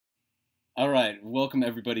All right, welcome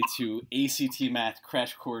everybody to ACT Math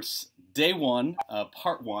Crash Course Day 1,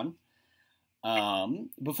 Part 1.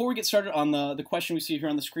 Before we get started on the question we see here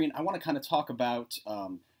on the screen, I want to kind of talk about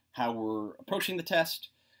how we're approaching the test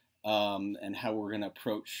and how we're going to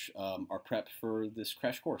approach our prep for this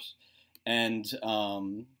crash course. And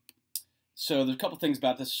so there's a couple things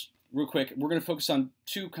about this real quick. We're going to focus on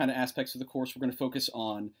two kind of aspects of the course. We're going to focus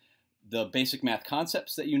on the basic math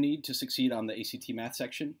concepts that you need to succeed on the ACT math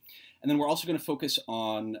section. And then we're also going to focus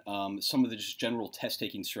on some of the just general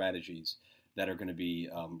test-taking strategies that are going to be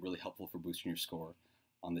really helpful for boosting your score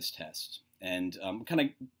on this test. And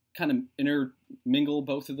kind of intermingle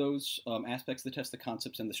both of those aspects of the test, the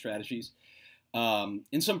concepts and the strategies.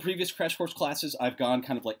 In some previous crash course classes, I've gone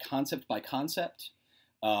kind of like concept by concept.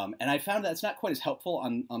 And I found that it's not quite as helpful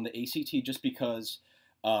on the ACT just because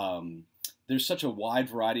there's such a wide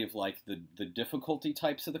variety of like the difficulty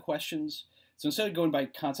types of the questions. So instead of going by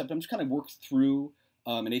concept, I'm just kind of work through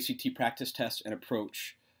an ACT practice test and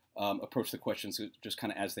approach the questions just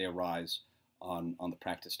kind of as they arise on the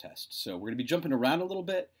practice test. So we're going to be jumping around a little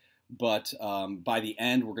bit, but by the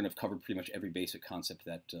end, we're going to have covered pretty much every basic concept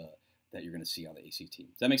that you're going to see on the ACT.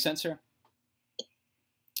 Does that make sense, Sarah?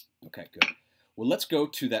 Okay, good. Well, let's go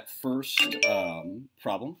to that first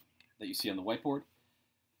problem that you see on the whiteboard.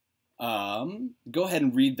 Go ahead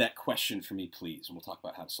and read that question for me, please, and we'll talk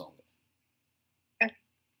about how to solve it.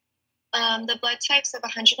 The blood types of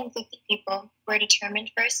 150 people were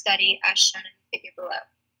determined for a study as shown in the figure below.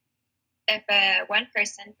 If one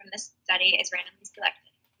person from this study is randomly selected,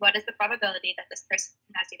 what is the probability that this person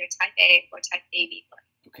has either type A or type AB blood?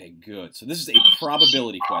 Okay, good. So this is a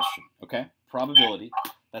probability question, okay? Probability.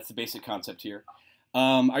 That's the basic concept here.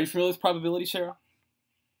 Are you familiar with probability, Sarah?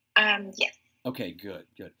 Yes. Okay, good.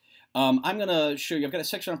 I'm going to show you, I've got a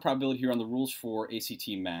section on probability here on the rules for ACT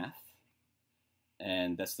math.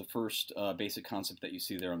 And that's the first basic concept that you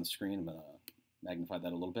see there on the screen. I'm going to magnify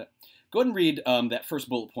that a little bit. Go ahead and read that first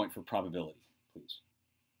bullet point for probability, please.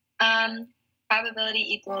 Probability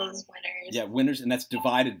equals winners. Yeah, winners, and that's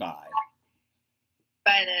divided by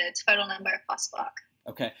the total number of possible outcomes.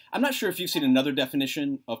 Okay. I'm not sure if you've seen another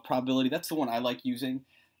definition of probability. That's the one I like using.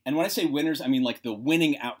 And when I say winners, I mean like the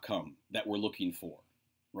winning outcome that we're looking for,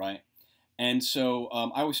 right? And so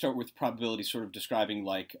I always start with probability sort of describing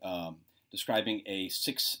like describing a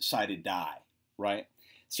six-sided die, right?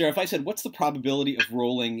 Sarah, if I said, what's the probability of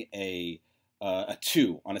rolling a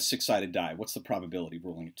 2 on a six-sided die? What's the probability of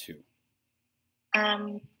rolling a 2? 1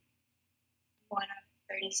 out of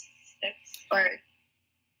 36, or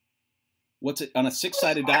what's it on a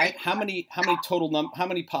six-sided die? How many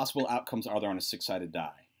possible outcomes are there on a six-sided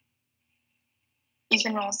die? You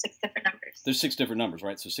can roll 6 different numbers. There's 6 different numbers,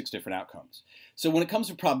 right? So 6 different outcomes. So when it comes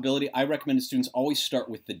to probability, I recommend that students always start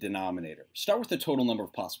with the denominator. Start with the total number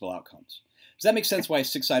of possible outcomes. Does that make sense why a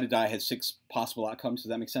six-sided die has 6 possible outcomes? Does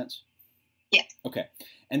that make sense? Yes. Okay.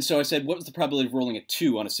 And so I said, what was the probability of rolling a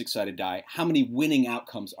 2 on a six-sided die? How many winning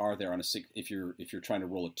outcomes are there on a if you're trying to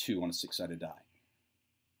roll a 2 on a six-sided die?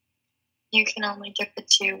 You can only get the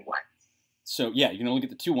 2 once. So yeah, you can only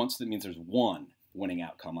get the 2 once. So that means there's 1 winning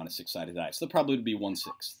outcome on a six-sided die. So the probability would be 1/6.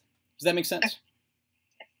 Does that make sense?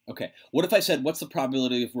 Okay. What if I said, what's the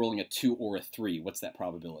probability of rolling a 2 or a 3? What's that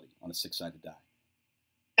probability on a six-sided die?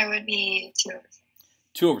 That would be 2/6.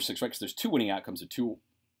 2/6, right? Because there's 2 winning outcomes, a 2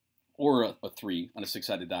 or a 3 on a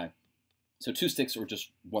six-sided die. So 2 sticks or just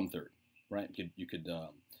 1/3, right? You could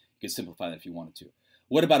simplify that if you wanted to.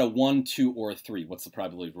 What about a 1, 2, or a 3? What's the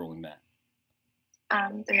probability of rolling that?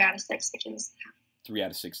 3 out of 6, which is half. 3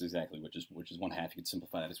 out of 6 exactly, which is 1/2. You could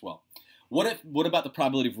simplify that as well. What about the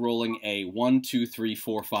probability of rolling a 1, 2, 3,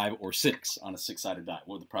 4, 5, or 6 on a six-sided die?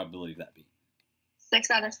 What would the probability of that be?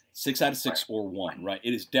 6 out of 6. 6 out of 6 or 1, right?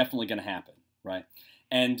 It is definitely going to happen, right?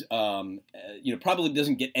 And probability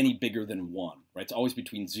doesn't get any bigger than 1, right? It's always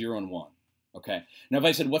between 0 and 1. Okay. Now, if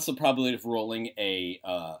I said, what's the probability of rolling a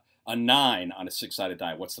 9 on a six-sided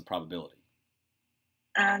die? What's the probability?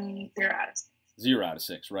 0 out of 6. 0 out of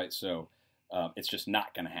 6, right? So it's just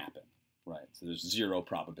not going to happen, right? So there's 0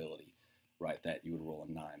 probability, right, that you would roll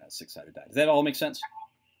a 9 on a six-sided die. Does that all make sense?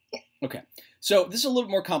 Yeah. Okay. So this is a little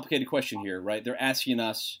more complicated question here, right? They're asking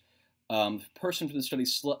us, the person for the study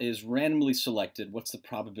is randomly selected. What's the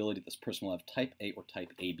probability that this person will have type A or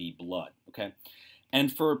type AB blood? Okay.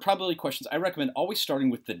 And for probability questions, I recommend always starting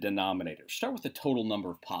with the denominator. Start with the total number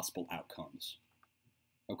of possible outcomes.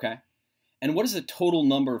 Okay? And what is the total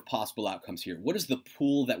number of possible outcomes here? What is the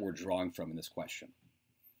pool that we're drawing from in this question?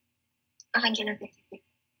 150 people.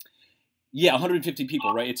 Yeah, 150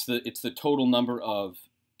 people, right? It's the total number of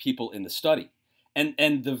people in the study.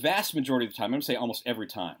 And the vast majority of the time, I'm going to say almost every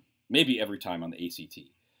time, maybe every time on the ACT,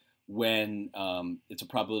 when it's a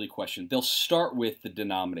probability question, they'll start with the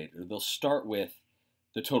denominator. They'll start with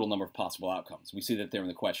the total number of possible outcomes. We see that there in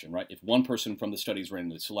the question, right? If one person from the study is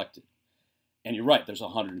randomly selected, and you're right, there's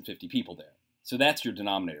 150 people there. So that's your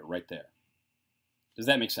denominator right there. Does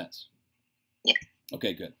that make sense? Yeah.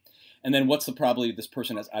 Okay, good. And then what's the probability this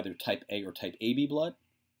person has either type A or type AB blood?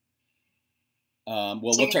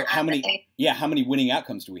 Well, So how many winning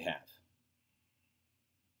outcomes do we have?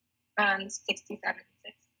 67.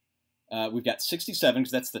 We've got 67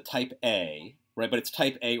 because that's the type A, right? But it's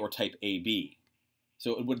type A or type AB.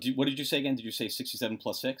 So what did you say again? Did you say 67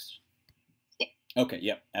 plus 6? Yeah. Okay,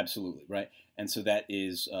 yep, absolutely, right. And so that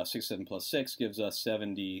is 67 plus 6 gives us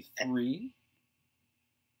 73.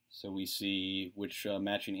 So we see which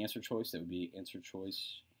matching answer choice. That would be answer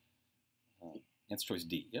choice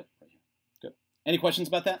D. Yep, right here. Good. Any questions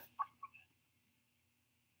about that?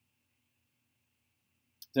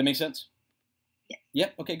 Does that make sense? Yeah.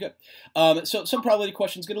 Yep. Okay, good. So some probability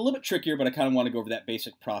questions get a little bit trickier, but I kind of want to go over that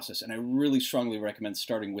basic process, and I really strongly recommend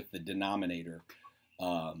starting with the denominator.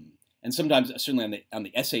 And sometimes, certainly on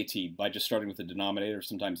the SAT, by just starting with the denominator,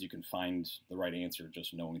 sometimes you can find the right answer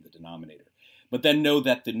just knowing the denominator. But then know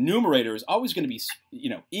that the numerator is always going to be,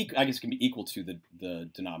 I guess it can be equal to the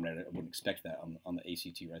denominator. I wouldn't expect that on the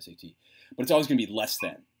ACT or SAT, but it's always going to be less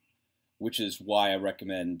than, which is why I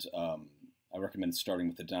recommend starting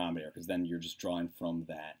with the denominator, because then you're just drawing from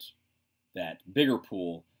that bigger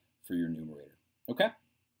pool for your numerator. Okay?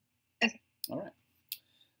 Okay. All right.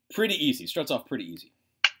 Pretty easy. Starts off pretty easy.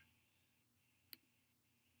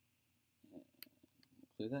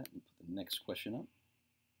 Clear that and put the next question up.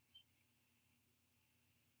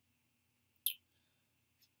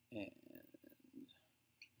 And there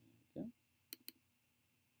we go.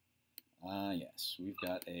 Yes, we've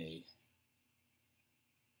got a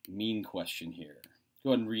mean question here. Go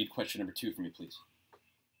ahead and read question number 2 for me, please.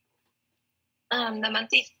 The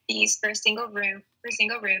monthly fees for single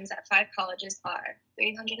rooms at 5 colleges are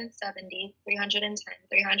 $370, $310,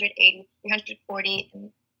 $380, $340,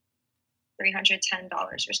 and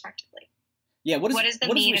 $310 respectively. Yeah, what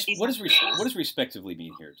does respectively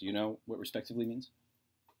mean here? Do you know what respectively means?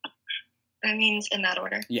 That means in that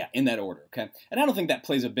order. Yeah, in that order, okay. And I don't think that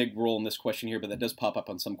plays a big role in this question here, but that does pop up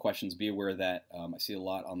on some questions. Be aware that I see a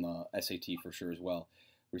lot on the SAT for sure as well.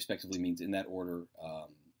 Respectively means in that order,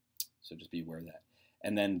 so just be aware of that.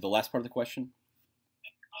 And then the last part of the question?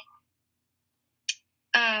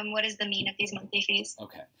 What is the mean of these monthly fees?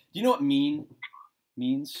 Okay. Do you know what mean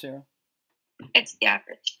means, Sarah? It's the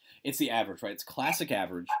average. It's the average, right? It's classic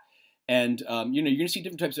average. And, you're going to see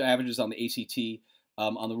different types of averages on the ACT.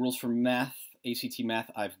 On the rules for math, ACT math,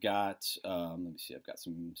 I've got, let me see, I've got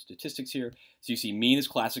some statistics here. So you see mean is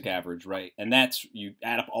classic average, right? And that's, you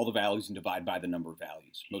add up all the values and divide by the number of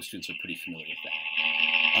values. Most students are pretty familiar with that.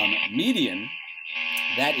 Median,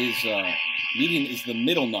 that is, median is the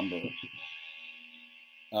middle number.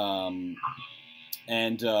 But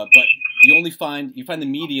you find the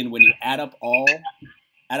median when you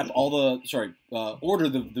order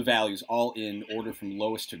the values all in order from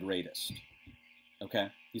lowest to greatest.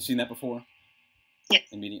 Okay, you've seen that before? Yes.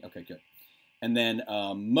 In median? Okay, good. And then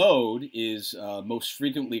mode is most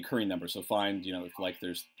frequently occurring number. So find, if like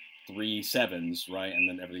there's 3 7s, right, and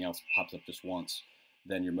then everything else pops up just once,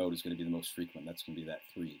 then your mode is going to be the most frequent. That's going to be that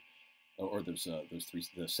 3, or those 7,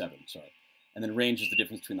 sorry. And then range is the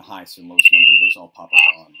difference between the highest and lowest number. Those all pop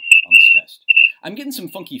up on this test. I'm getting some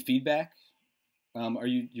funky feedback.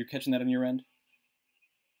 You're catching that on your end?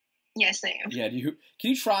 Yes, I am. Yeah. Can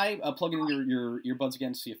you try plugging in your earbuds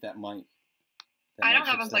again to see if that might? I don't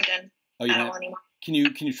have them plugged in. Oh, you don't anymore. Can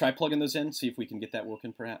you try plugging those in? See if we can get that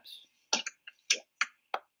working, perhaps. Yeah.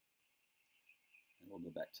 And we'll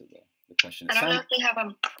go back to the question. I don't know if they have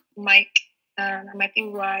a mic. That might be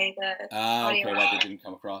why the audio. Okay, why they didn't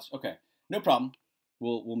come across. Okay, no problem.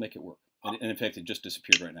 We'll make it work. And in fact, it just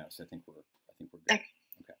disappeared right now, so I think we're good. Okay.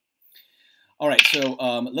 All right, so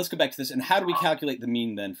let's go back to this. And how do we calculate the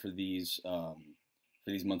mean then for these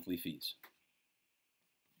monthly fees?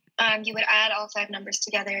 You would add all 5 numbers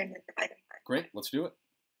together and then divide them by 5. Great, let's do it.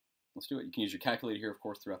 You can use your calculator here, of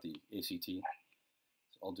course, throughout the ACT. So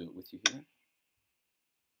I'll do it with you here.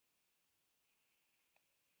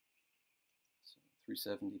 So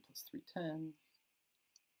 370 plus 310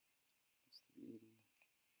 plus 380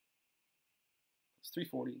 plus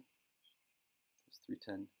 340 plus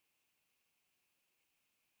 310.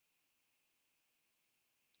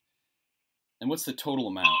 And what's the total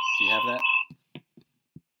amount? Do you have that?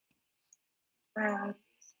 I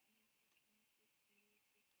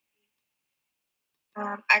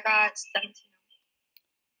got 1701.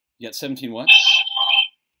 You got 17 what?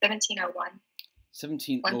 1701.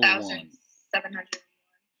 1701. 1,701.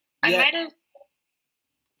 Yeah, I might have.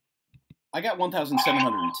 I got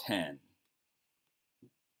 1,710,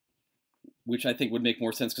 which I think would make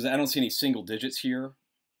more sense because I don't see any single digits here.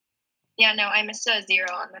 Yeah, no, I missed a 0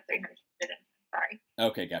 on the 300. Sorry.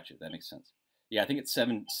 Okay, gotcha. That makes sense. Yeah, I think it's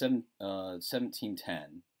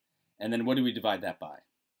 1710. And then what do we divide that by?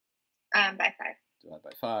 By 5. Divide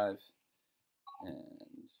by 5.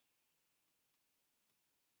 And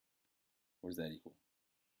what does that equal?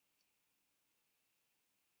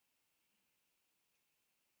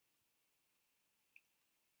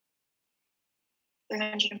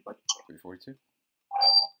 342. 342.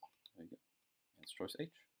 There you go. That's choice H.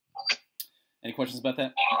 Any questions about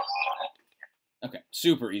that? Okay,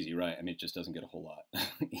 super easy, right? I mean, it just doesn't get a whole lot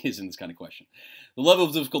is in this kind of question. The level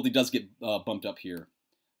of difficulty does get bumped up here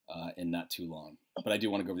in not too long. But I do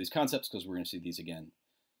want to go over these concepts because we're going to see these again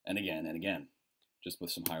and again and again, just with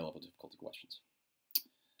some higher level difficulty questions.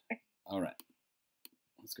 All right,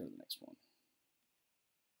 let's go to the next one.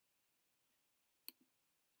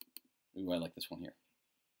 Ooh, I like this one here.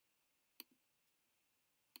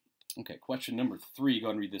 Okay, question number 3. Go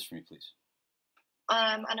ahead and read this for me, please.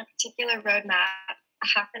 On a particular road map, a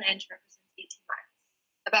half an inch represents 18 miles.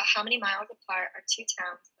 About how many miles apart are two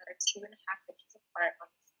towns that are 2.5 inches apart on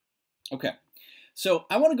this map? Okay, so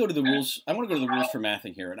I want to go to the rules. I want to go to the rules for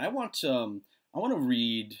mathing here, and I want to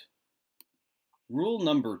read rule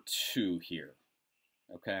number 2 here.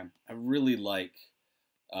 Okay, I really like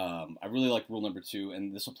rule number 2,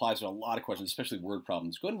 and this applies to a lot of questions, especially word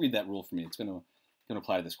problems. Go ahead and read that rule for me. It's going to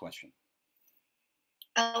apply to this question.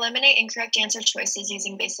 Eliminate incorrect answer choices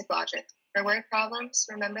using basic logic. For word problems,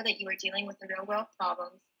 remember that you are dealing with the real-world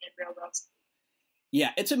problems and real-world.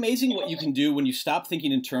 Yeah, it's amazing what you can do when you stop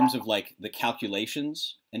thinking in terms of like the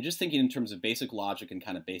calculations and just thinking in terms of basic logic and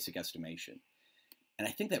kind of basic estimation. And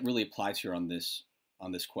I think that really applies here on this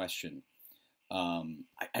question.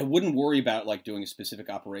 I wouldn't worry about like doing a specific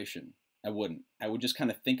operation. I wouldn't. I would just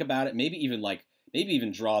kind of think about it. Maybe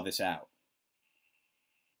even draw this out.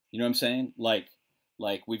 You know what I'm saying? Like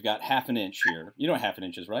we've got half an inch here. You know what half an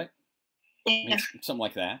inch is, right? Yeah. I mean, something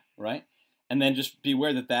like that, right? And then just be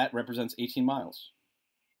aware that that represents 18 miles.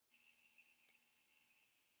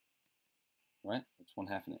 Right? That's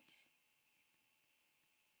 1/2 an inch.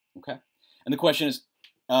 Okay. And the question is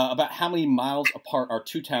about how many miles apart are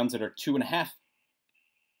two towns that are 2.5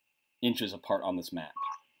 inches apart on this map?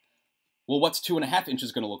 Well, what's 2.5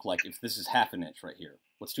 inches going to look like if this is half an inch right here?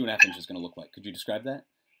 What's 2.5 inches going to look like? Could you describe that?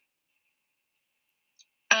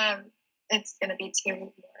 It's going to be 2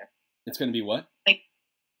 more. It's going to be what? So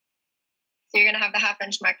you're going to have the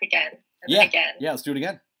half-inch mark again, and Yeah. then again. Yeah, let's do it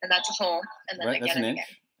again. And that's a hole, and then Right, again that's an and inch.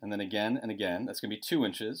 again. And then again and again. That's going to be 2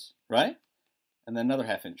 inches, right? And then another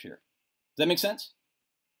half inch here. Does that make sense?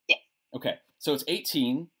 Yeah. Okay, so it's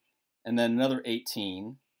 18, and then another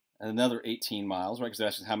 18, and another 18 miles, right? Because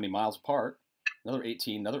that's just how many miles apart. Another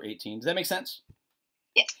 18, another 18. Does that make sense?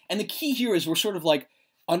 Yeah. And the key here is we're sort of like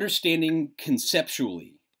understanding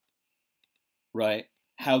conceptually, right,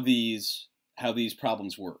 how these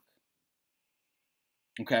problems work.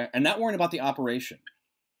 Okay, and not worrying about the operation.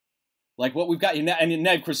 Like what we've got, and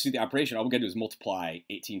now of course to see the operation, all we got to do is multiply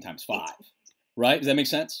 18 times 5, right? Does that make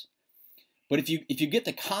sense? But if you get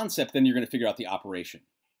the concept, then you're going to figure out the operation.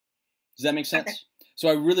 Does that make sense? Okay. So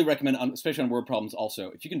I really recommend, especially on word problems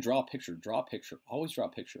also, if you can draw a picture, always draw a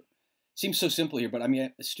picture. Seems so simple here, but I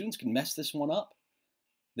mean, students can mess this one up.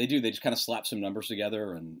 They do. They just kind of slap some numbers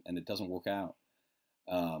together and it doesn't work out.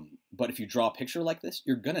 But if you draw a picture like this,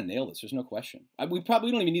 you're going to nail this. There's no question. We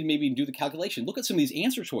probably don't even need to maybe do the calculation. Look at some of these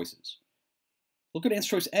answer choices. Look at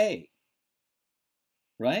answer choice A.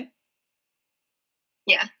 Right?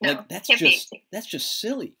 Yeah, no. Like, that's just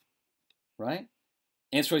silly. Right?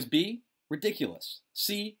 Answer choice B, ridiculous.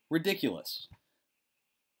 C, ridiculous.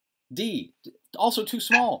 D, also too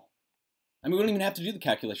small. I mean, we don't even have to do the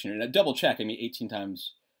calculation here. Double check. I mean, 18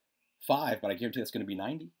 times 5, but I guarantee that's going to be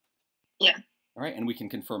 90. Yeah. All right, and we can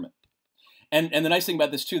confirm it. And the nice thing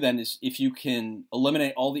about this, too, then, is if you can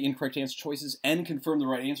eliminate all the incorrect answer choices and confirm the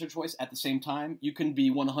right answer choice at the same time, you can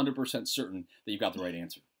be 100% certain that you've got the right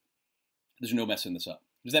answer. There's no messing this up.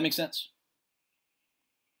 Does that make sense?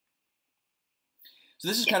 So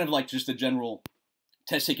this is kind of like just the general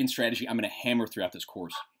test-taking strategy I'm going to hammer throughout this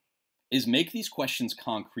course, is make these questions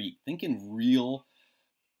concrete. Think in real,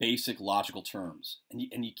 basic, logical terms.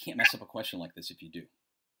 And you can't mess up a question like this if you do.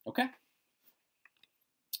 Okay?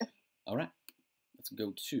 All right. Let's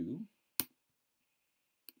go to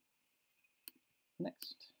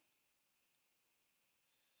next.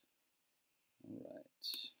 All right.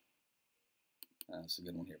 That's a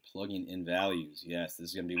good one here. Plugging in values. Yes, this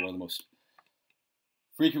is going to be one of the most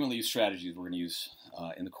frequently used strategies we're going to use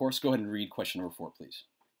in the course. Go ahead and read question number 4, please.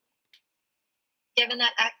 Given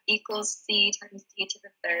that f equals c times d to the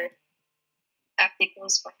third, f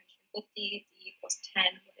equals 450, d equals 10,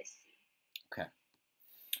 what is c? Okay.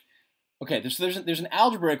 Okay, there's an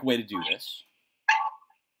algebraic way to do this.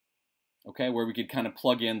 Okay, where we could kind of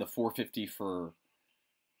plug in the 450 for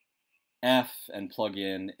f and plug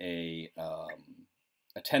in a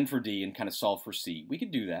 10 for d and kind of solve for c. We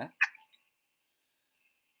could do that.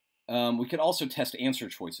 We could also test answer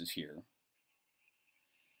choices here.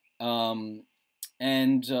 You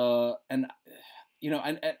know,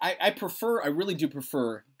 I really do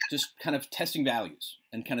prefer just kind of testing values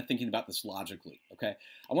and kind of thinking about this logically. Okay,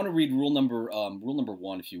 I want to read rule number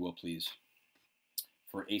 1, if you will, please,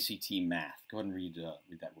 for ACT math. Go ahead and read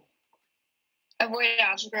that rule. Avoid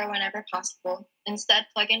algebra whenever possible. Instead,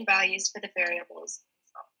 plug in values for the variables.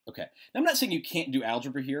 Okay, now I'm not saying you can't do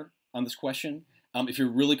algebra here on this question. If you're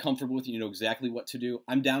really comfortable with it, you know exactly what to do.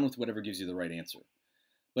 I'm down with whatever gives you the right answer.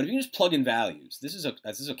 But if you just plug in values, this is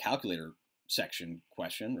a calculator section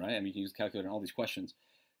question, right? I mean, you can use a calculator on all these questions.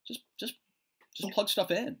 Just plug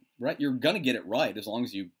stuff in, right? You're gonna get it right as long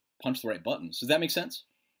as you punch the right buttons. Does that make sense?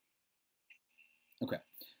 Okay,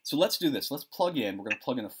 so let's do this. Let's plug in. We're gonna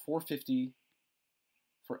plug in a 450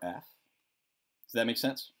 for f. Does that make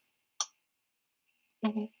sense?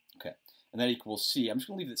 Mm-hmm. Okay, and that equals c. I'm just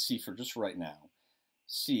gonna leave it c for just right now.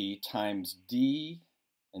 C times d,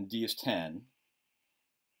 and d is 10,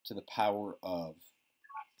 to the power of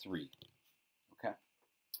 3. Okay.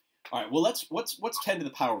 All right. Well, what's 10 to the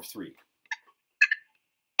power of 3?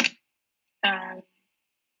 10.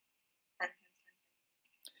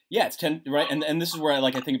 Yeah, it's 10, right? And this is where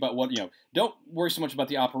I think about what, don't worry so much about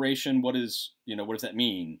the operation. What does that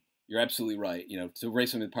mean? You're absolutely right. To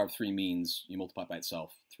raise something to the power of 3 means you multiply it by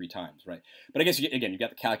itself 3 times, right? But I guess you've got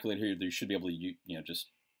the calculator here. You should be able to just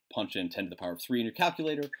punch in 10 to the power of 3 in your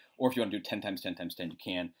calculator, or if you want to do 10 times 10 times 10, you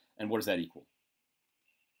can. And what does that equal?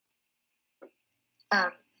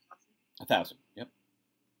 1,000. Yep.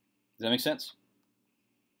 Does that make sense?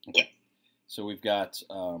 Okay. Yeah. So we've got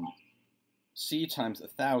c times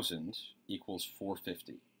 1,000 equals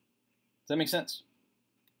 450. Does that make sense?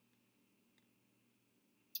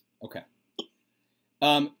 Okay.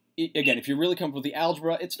 Again, if you're really comfortable with the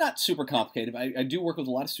algebra, it's not super complicated. I do work with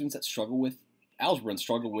a lot of students that struggle with algebra and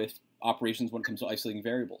struggle with operations when it comes to isolating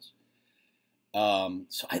variables.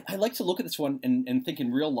 So I like to look at this one and think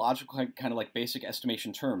in real logical, kind of like basic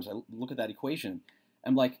estimation terms. I look at that equation.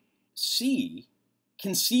 I'm like,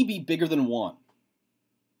 can C be bigger than 1?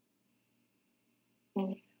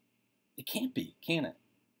 It can't be, can it?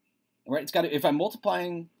 All right, it's got to. If I'm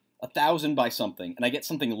multiplying 1,000 by something and I get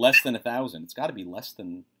something less than 1,000, it's got to be less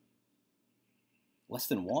than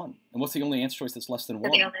 1. And what's the only answer choice that's less than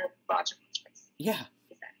 1? The only logical choice. Yeah,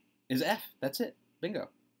 is F. That's it. Bingo.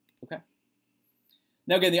 Okay.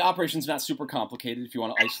 Now again, the operation's not super complicated. If you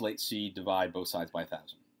want to isolate C, divide both sides by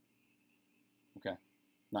 1,000. Okay,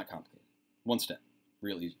 not complicated. One step,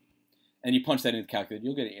 real easy. And you punch that into the calculator,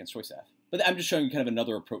 you'll get an answer choice F. But I'm just showing you kind of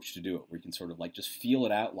another approach to do it, where you can sort of like just feel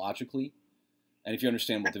it out logically. And if you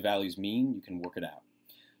understand what the values mean, you can work it out.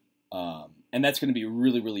 And that's going to be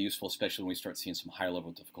really, really useful, especially when we start seeing some higher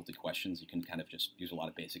level difficulty questions. You can kind of just use a lot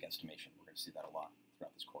of basic estimation. We're going to see that a lot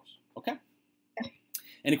throughout this course. Okay?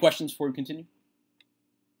 Any questions before we continue?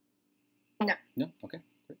 No. No? Okay,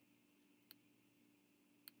 great.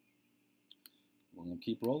 We're going to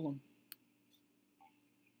keep rolling.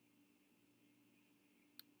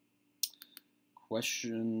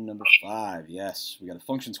 Question number 5. Yes, we got a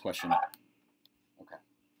functions question now. Okay.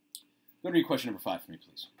 Go and read question number 5 for me,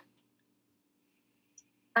 please.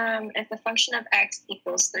 If the function of x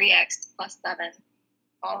equals 3x plus 7,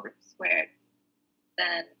 all squared,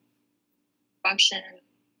 then function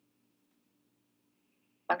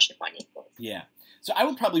 1 equals. Yeah. So I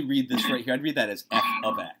would probably read this right here. I'd read that as f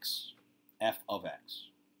of x. F of x.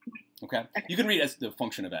 Okay? You can read it as the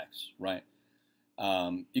function of x, right?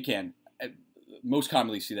 You can. Most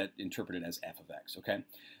commonly see that interpreted as f of x, okay?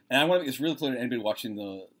 And I want to make this really clear to anybody watching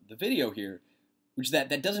the video here, which is that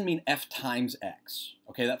doesn't mean f times x,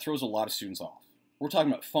 okay? That throws a lot of students off. We're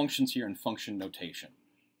talking about functions here and function notation,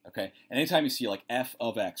 okay? And anytime you see like f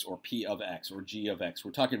of x or p of x or g of x,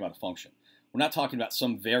 we're talking about a function. We're not talking about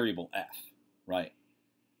some variable f, right?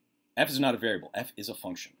 F is not a variable. F is a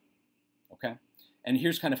function, okay? And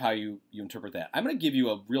here's kind of how you interpret that. I'm going to give you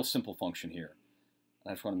a real simple function here.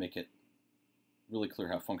 And I just want to make it really clear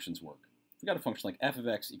how functions work. We've got a function like f of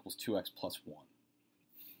x equals 2x plus 1.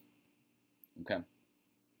 Okay?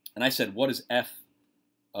 And I said, what is f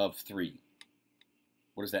of 3?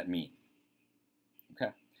 What does that mean?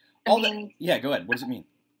 Okay? Yeah, go ahead. What does it mean?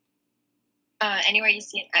 Anywhere you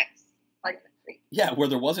see an X, plug in a 3. Yeah, where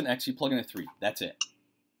there was an X, you plug in a 3. That's it.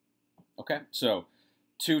 Okay, so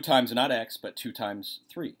 2 times not X, but 2 times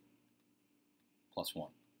 3 plus 1.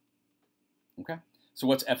 Okay, so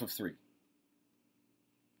what's f of 3?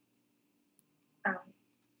 7.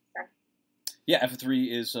 Yeah, f of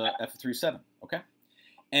 3 is 7. Okay,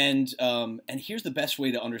 and here's the best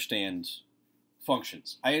way to understand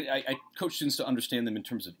functions. I coach students to understand them in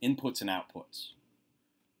terms of inputs and outputs.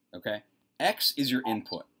 Okay, X is your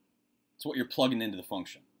input. It's what you're plugging into the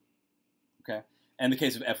function. Okay, and in the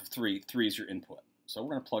case of f of 3, 3 is your input. So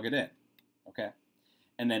we're going to plug it in. Okay,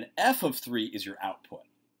 and then f of 3 is your output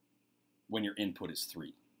when your input is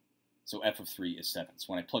 3. So f of 3 is 7.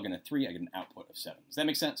 So when I plug in a 3, I get an output of 7. Does that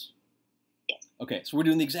make sense? Yes. Okay, so we're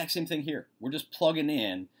doing the exact same thing here. We're just plugging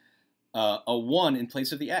in a 1 in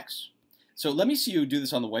place of the x. So let me see you do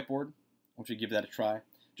this on the whiteboard. I want you to give that a try.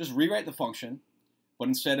 Just rewrite the function, but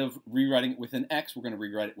instead of rewriting it with an x, we're going to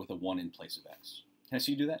rewrite it with a 1 in place of x. Can I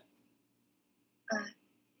see you do that?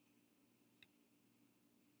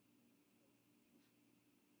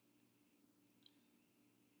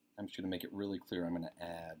 I'm just going to make it really clear. I'm going to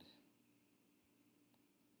add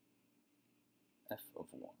f of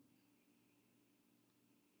 1.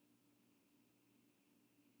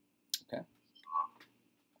 Okay.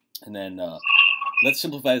 And then let's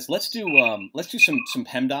simplify this. Let's do some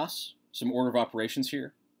PEMDAS, some order of operations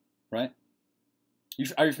here, right?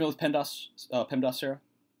 Are you familiar with PEMDAS, Sarah?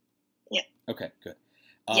 Yeah. Okay, good.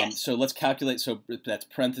 Yes. So let's calculate. So that's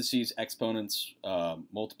parentheses, exponents,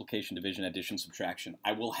 multiplication, division, addition, subtraction.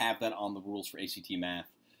 I will have that on the rules for ACT Math.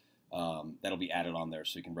 That'll be added on there,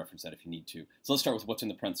 so you can reference that if you need to. So let's start with what's in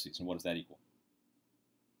the parentheses, and what does that equal?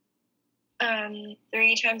 3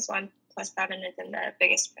 times 1 plus 7 is in the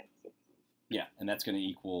biggest parentheses. Yeah, and that's going to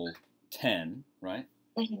equal 10, right?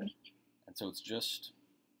 Mm-hmm. And so it's just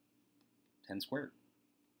 10 squared.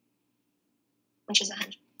 Which is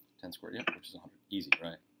 100. 10 squared, yeah, which is 100. Easy,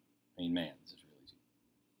 right? I mean, man, this is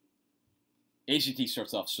really easy. ACT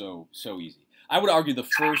starts off so easy. I would argue the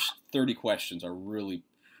first 30 questions are really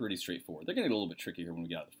pretty straightforward. They're going to get a little bit trickier when we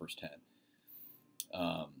get out of the first 10.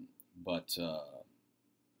 But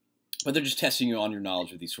they're just testing you on your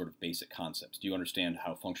knowledge of these sort of basic concepts. Do you understand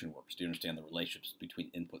how a function works? Do you understand the relationships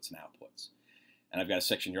between inputs and outputs? And I've got a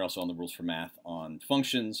section here also on the rules for math on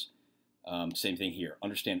functions. Same thing here.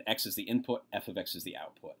 Understand x is the input, f of x is the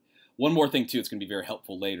output. One more thing, too, it's going to be very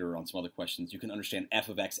helpful later on some other questions. You can understand f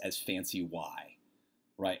of x as fancy y,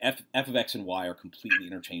 right? F of x and y are completely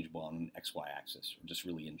interchangeable on an xy axis, or just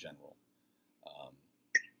really in general.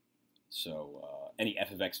 Any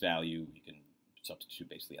f of x value, you can substitute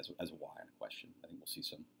basically as a y in a question. I think we'll see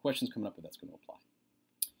some questions coming up where that's going to apply.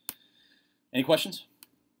 Any questions?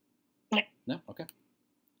 No. No? Okay.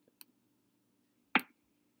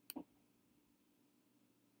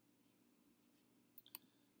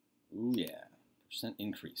 Ooh, yeah. Percent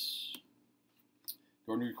increase.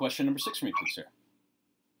 Go to your question number 6 for me, please, Sarah.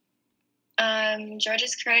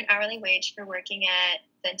 George's current hourly wage for working at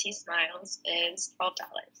Venti Smiles is $12.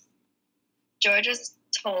 George was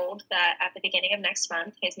told that at the beginning of next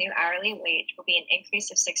month, his new hourly wage will be an increase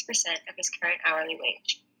of 6% of his current hourly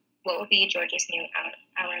wage. What will be George's new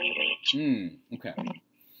hourly wage? Okay.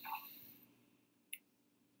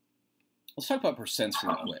 Let's talk about percents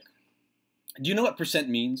real quick. Do you know what percent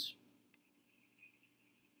means?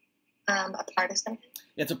 A part of something?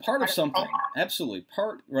 It's a part of something. Absolutely.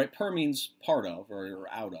 Part, right? Per means part of or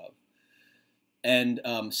out of. And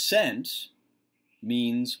cent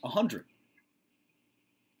means 100.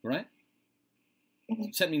 Right?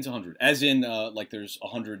 Mm-hmm. Cent means 100. As in, like there's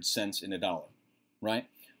 100 cents in a dollar. Right?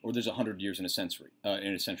 Or there's 100 years in a century. Sorry.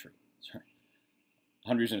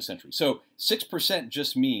 100 years in a century. So 6%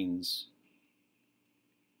 just means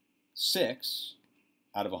 6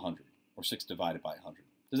 out of 100. Or 6 divided by 100.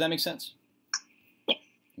 Does that make sense? Yeah.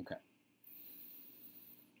 Okay.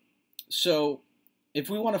 So if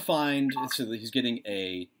we want to find, so that he's getting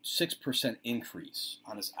a 6% increase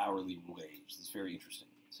on his hourly wage. That's very interesting.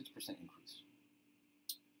 6% increase.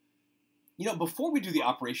 You know, before we do the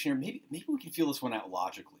operation here, maybe we can feel this one out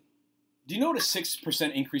logically. Do you know what a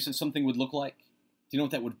 6% increase of something would look like? Do you know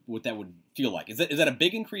what that would feel like? Is that a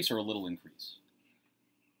big increase or a little increase?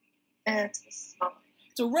 It's small.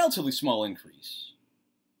 It's a relatively small increase.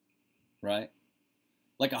 Right?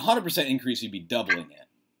 Like a 100% increase, you'd be doubling it.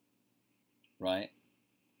 Right?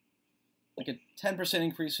 Like a 10%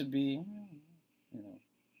 increase would be,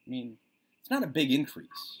 it's not a big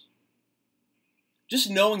increase.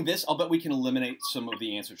 Just knowing this, I'll bet we can eliminate some of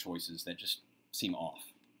the answer choices that just seem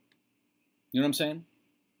off. You know what I'm saying?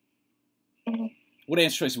 Mm-hmm. What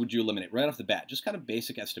answer choice would you eliminate right off the bat? Just kind of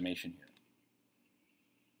basic estimation here.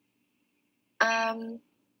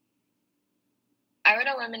 I would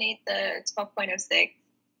eliminate the 12.06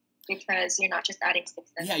 because you're not just adding 6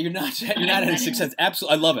 cents. Yeah, you're not adding 6 cents.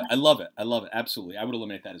 Absolutely, I love it. Absolutely, I would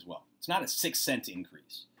eliminate that as well. It's not a 6 cent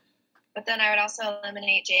increase. But then I would also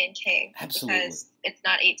eliminate J and K because it's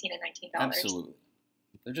not $18 and $19. Absolutely,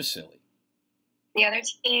 they're just silly. The other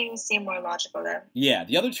two seem more logical, though. Yeah,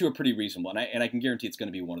 the other two are pretty reasonable, and I can guarantee it's going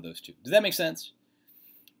to be one of those two. Does that make sense?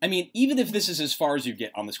 I mean, even if this is as far as you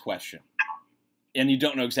get on this question, and you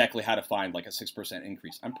don't know exactly how to find like a 6%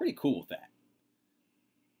 increase, I'm pretty cool with that.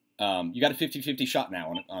 You got a 50-50 shot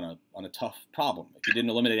now on a tough problem. If you didn't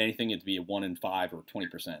eliminate anything, it'd be a 1 in 5 or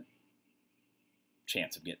 20%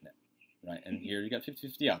 chance of getting it, right? And here you got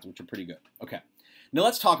 50-50 odds, which are pretty good. Okay. Now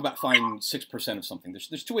let's talk about finding 6% of something.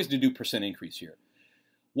 There's two ways to do percent increase here.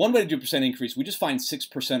 One way to do percent increase, we just find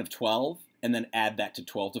 6% of 12 and then add that to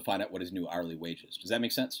 12 to find out what his new hourly wage is. Does that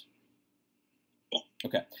make sense?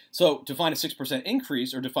 Okay. So to find a 6%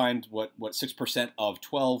 increase, or to find what 6% of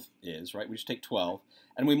 12 is, right? We just take 12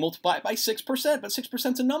 and we multiply it by 6%, but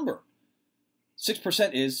 6% is a number.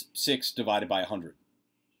 6% is 6 divided by 100.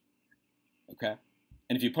 Okay?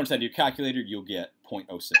 And if you punch that into your calculator, you'll get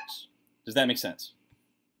 0.06. Does that make sense?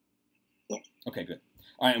 Yes. Okay, good.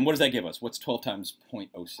 All right, and what does that give us? What's 12 times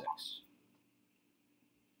 0.06?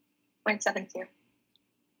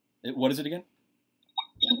 0.72. What is it again?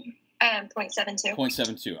 0.72.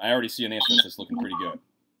 0.72. I already see an answer that's looking pretty good.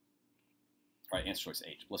 All right, answer choice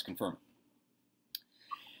H. Let's confirm it.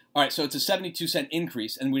 All right, so it's a 72-cent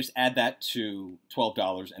increase, and we just add that to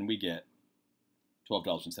 $12, and we get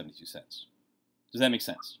 $12.72. Does that make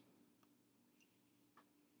sense?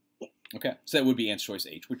 Okay, so that would be answer choice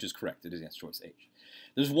H, which is correct. It is answer choice H.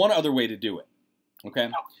 There's one other way to do it,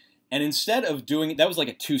 okay? And instead of doing it, that was like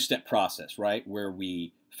a two-step process, right, where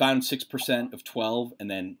we found 6% of 12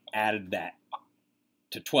 and then added that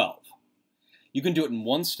to 12. You can do it in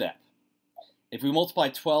one step. If we multiply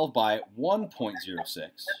 12 by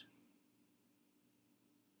 1.06,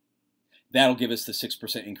 that'll give us the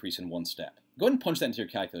 6% increase in one step. Go ahead and punch that into your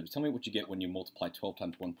calculator. Tell me what you get when you multiply 12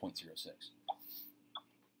 times 1.06.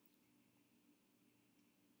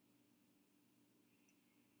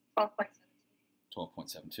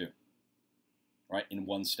 12.72. Right, in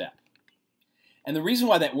one step. And the reason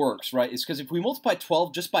why that works, right, is because if we multiply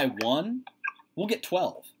 12 just by 1, we'll get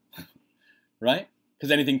 12. Right?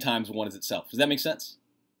 Because anything times 1 is itself. Does that make sense?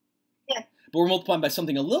 Yeah. But we're multiplying by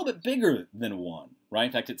something a little bit bigger than 1, right?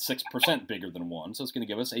 In fact, it's 6% bigger than 1, so it's going to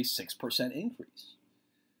give us a 6% increase.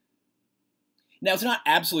 Now, it's not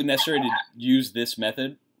absolutely necessary to use this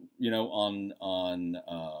method, you know, on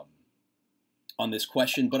this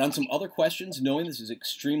question, but on some other questions, knowing this is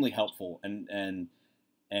extremely helpful and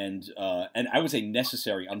I would say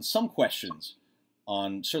necessary on some questions,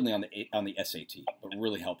 certainly on the SAT, but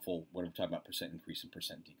really helpful when we're talking about percent increase and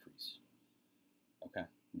percent decrease. Okay,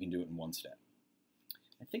 we can do it in one step.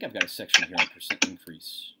 I think I've got a section here on percent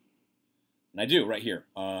increase, and I do right here.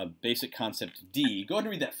 Basic concept D. Go ahead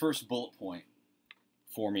and read that first bullet point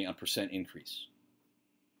for me on percent increase.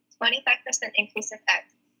 25% increase of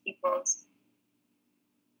X equals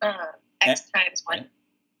X times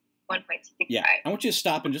 1.65. Yeah, I want you to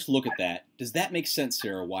stop and just look at that. Does that make sense,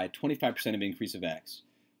 Sarah, why 25% of increase of X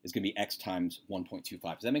is going to be X times 1.25?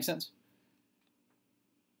 Does that make sense?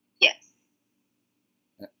 Yes.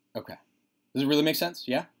 Okay. Does it really make sense?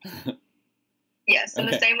 Yeah? Yes, in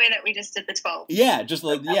the same way that we just did the 12. Yeah, just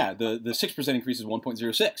like, yeah, the 6% increase is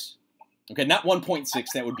 1.06. Okay, not 1.6,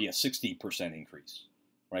 that would be a 60% increase,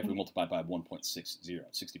 right? If we multiply by 1.60,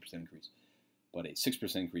 60% increase. But a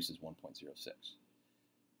 6% increase is 1.06.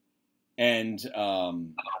 And a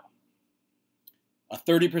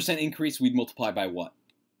 30% increase, we'd multiply by what?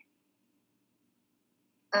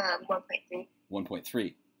 1.3.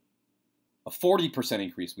 1.3. A 40%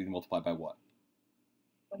 increase, we'd multiply by what?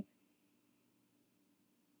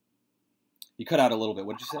 You cut out a little bit.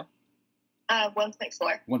 What did you say?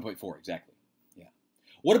 1.4. 1.4, exactly. Yeah.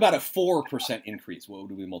 What about a 4% increase? What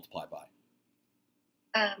would we multiply by?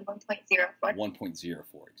 1.04.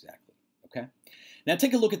 1.04, exactly. Okay. Now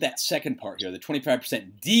take a look at that second part here, the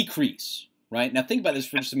 25% decrease, right? Now think about this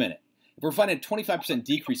for just a minute. If we're finding a 25%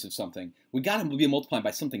 decrease of something, we got to be multiplying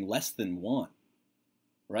by something less than 1,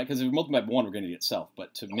 right? Because if we multiply by 1, we're going to get itself.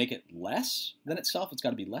 But to make it less than itself, it's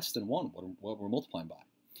got to be less than 1, what we're multiplying by.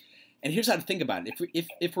 And here's how to think about it.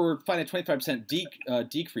 If we're finding a 25%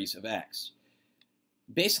 decrease of X,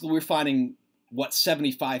 basically we're finding what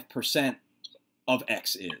 75% of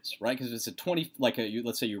X is, right? Because if it's a 20, like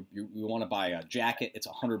let's say you want to buy a jacket, it's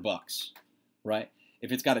 $100, right?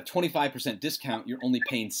 If it's got a 25% discount, you're only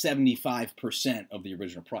paying 75% of the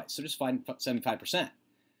original price. So just find 75%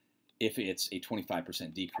 if it's a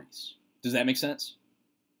 25% decrease. Does that make sense?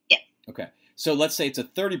 Yeah. Okay. So let's say it's a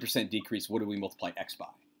 30% decrease. What do we multiply x by?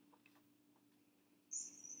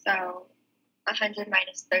 So 100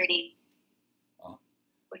 minus 30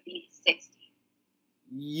 would be 60.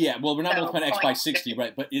 Yeah, well, we're not multiplying x by 60,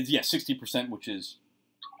 right? But it's, yeah, 60%, which is,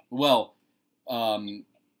 well, it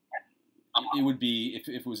would be, if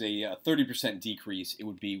it was a 30% decrease, it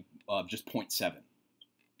would be just 0.7, right?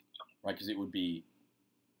 Because it would be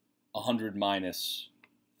 100 minus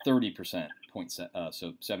 30%,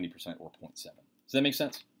 so 70% or 0.7. Does that make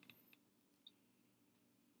sense?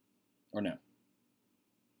 Or no?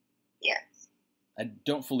 Yes. I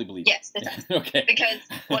don't fully believe yes, it. Yes, okay. Because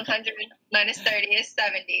 100 minus 30 is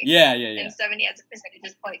 70. Yeah. And 70 as a percentage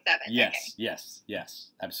is 0.7. Yes, okay. yes,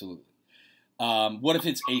 absolutely. What if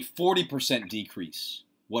it's a 40% decrease?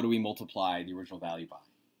 What do we multiply the original value by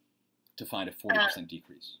to find a 40%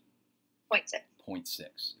 decrease? 0.6.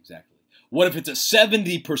 0.6, exactly. What if it's a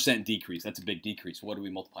 70% decrease? That's a big decrease. What do we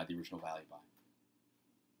multiply the original value by?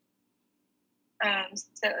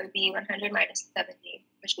 So it would be 100 minus 70,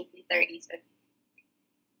 which would be 30. So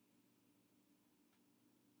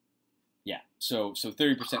yeah, so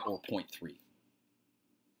 30% or 0.3.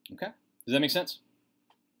 Okay, does that make sense?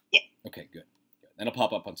 Yeah. Okay, good. And it'll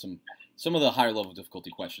pop up on some of the higher level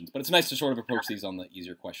difficulty questions, but it's nice to sort of approach these on the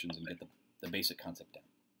easier questions and get the basic concept down.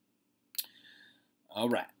 All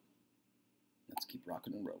right, let's keep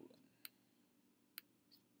rocking and rolling.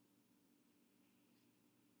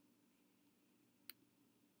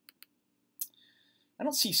 I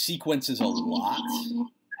don't see sequences a lot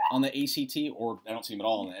on the ACT, or I don't see them at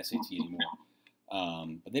all on the SAT anymore.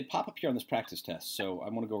 But they pop up here on this practice test, so I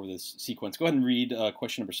want to go over this sequence. Go ahead and read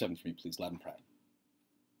question number 7 for me, please, loud and proud.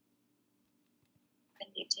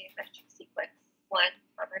 The geometric sequence 1,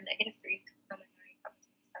 negative 3, 9, 27.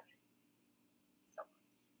 So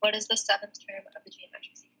what is the 7th term of the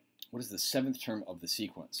geometric sequence? What is the 7th term of the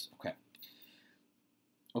sequence? Okay.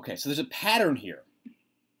 Okay, so there's a pattern here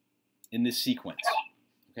in this sequence.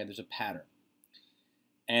 Okay, there's a pattern.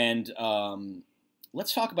 And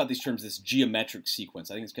let's talk about these terms, this geometric sequence.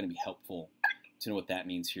 I think it's going to be helpful to know what that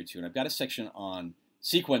means here, too. And I've got a section on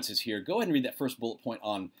sequences here. Go ahead and read that first bullet point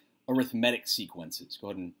on arithmetic sequences. Go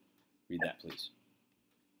ahead and read that, please.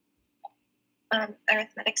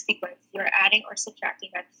 Arithmetic sequence, you're adding or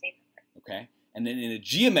subtracting by the same number. Okay. And then in a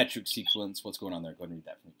geometric sequence, what's going on there? Go ahead and read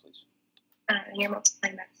that for me, please. You're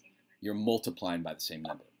multiplying by the same number. You're multiplying by the same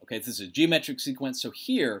number. Okay, this is a geometric sequence. So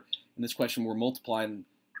here, in this question, we're multiplying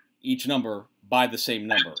each number by the same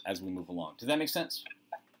number as we move along. Does that make sense?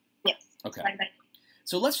 Yes. Okay.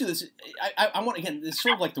 So let's do this. I want, again, it's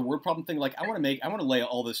sort of like the word problem thing. Like I want to lay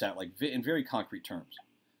all this out like in very concrete terms.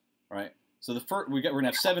 All right. So the first we're gonna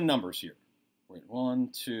have 7 numbers here. Wait, 1,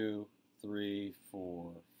 2, 3,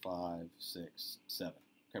 4, 5, 6, 7. Okay,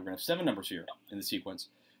 we're gonna have 7 numbers here in the sequence.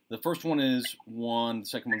 The first one is 1. The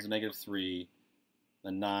second one's a negative 3.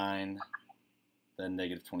 Then 9. Then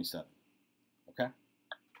negative 27. Okay.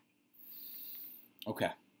 Okay.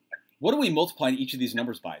 What do we multiply each of these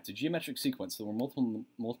numbers by? It's a geometric sequence, so we're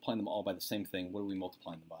multiplying them all by the same thing. What are we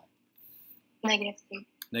multiplying them by? Negative 3.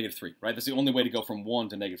 Negative 3, right? That's the only way to go from 1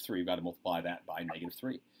 to negative 3. We've got to multiply that by negative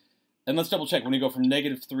 3. And let's double check. When we go from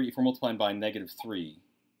negative 3, if we're multiplying by negative 3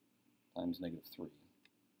 times negative 3,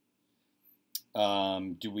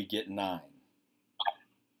 do we get 9?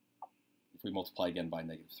 If we multiply again by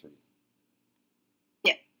negative 3.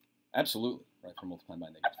 Yeah. Absolutely, right? If we're multiplying by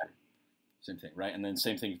negative 3. Same thing, right? And then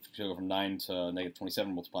same thing if you go from 9 to negative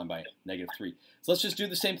 27, multiplying by negative 3. So let's just do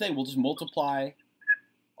the same thing. We'll just multiply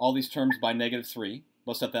all these terms by negative 3.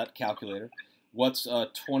 Bust up that calculator. What's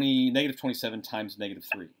negative 27 times negative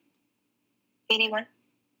 3? 81.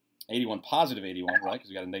 81, positive 81, right? Because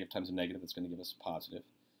we got a negative times a negative. That's going to give us a positive.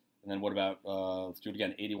 And then what about, let's do it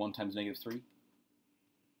again, 81 times negative 3?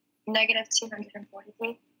 Negative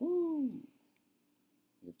 243. Ooh.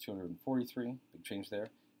 We have 243, big change there.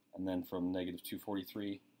 And then from negative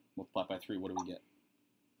 243, multiplied by 3, what do we get?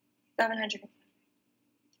 700.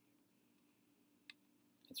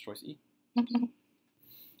 That's choice E.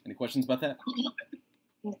 Any questions about that?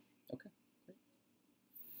 No. Okay. Great.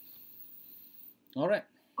 All right.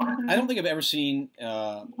 I don't think I've ever seen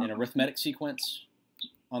an arithmetic sequence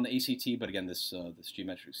on the ACT, but again, this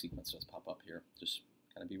geometric sequence does pop up here. Just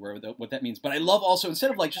kind of be aware of what that means. But I love also,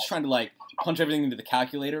 instead of like just trying to like punch everything into the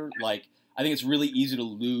calculator, like I think it's really easy to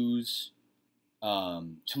lose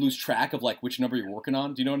track of like which number you're working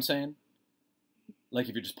on. Do you know what I'm saying? Like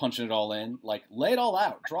if you're just punching it all in, like lay it all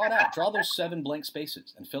out, draw it out, draw those 7 blank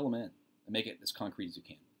spaces and fill them in. and make it as concrete as you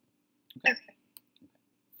can. Okay.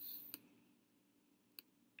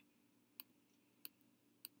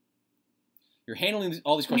 You're handling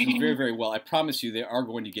all these questions very, very well. I promise you they are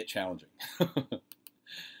going to get challenging.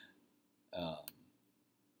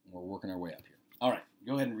 We're working our way up here. All right,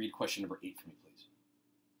 go ahead and read question number 8 for me, please.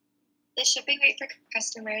 The shipping rate for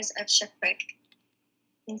customers of ShipQuick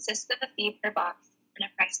consists of a fee per box and a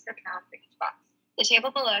price per pound for each box. The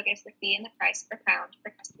table below gives the fee and the price per pound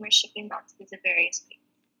for customers shipping boxes of various weights.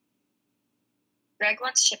 Greg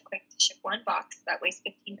wants ShipQuick to ship one box that weighs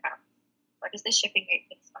 15 pounds. What is the shipping rate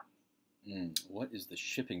for this box? What is the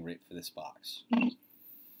shipping rate for this box?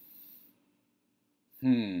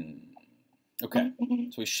 Okay,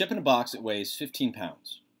 so we ship in a box that weighs 15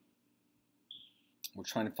 pounds. We're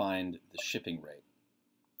trying to find the shipping rate.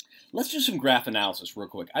 Let's do some graph analysis real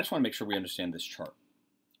quick. I just want to make sure we understand this chart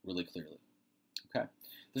really clearly. Okay,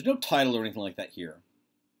 there's no title or anything like that here,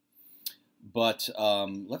 but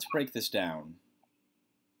let's break this down.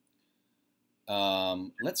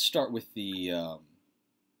 Let's start with the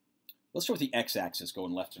x-axis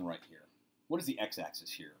going left and right here. What is the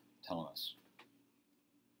x-axis here telling us?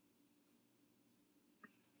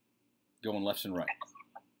 Going left and right,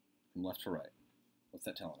 from left to right. What's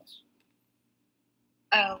that telling us?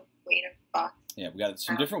 Oh, weight of box. Yeah, we got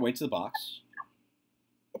some different weights of the box.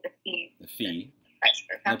 The fee. The fee. The price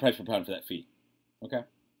per And pound. the price per pound for that fee. Okay,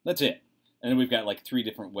 that's it. And then we've got like 3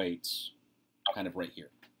 different weights, kind of right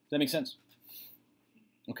here. Does that make sense?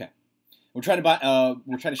 Okay. We're trying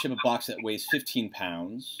to ship a box that weighs 15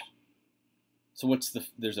 pounds. So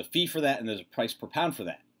there's a fee for that and there's a price per pound for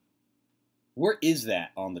that. Where is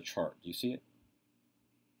that on the chart? Do you see it?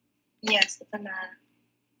 Yes, it's in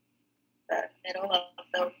the middle of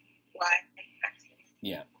the y-axis.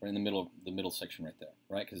 Yeah, we're in the middle section right there,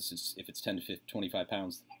 right? Because if it's 10 to 25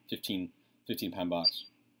 pounds, 15 pound box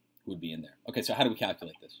would be in there. Okay, so how do we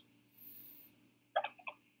calculate this?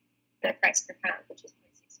 The price per pound, which is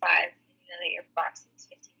 0.65, and you know that your box is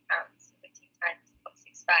 15 pounds, so 15 times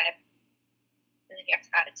 0.65, and then you have to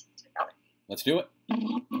add it to the $10 fee. Let's do it.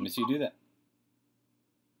 Let me see you do that.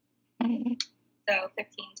 So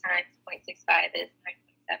 15 times 0.65 is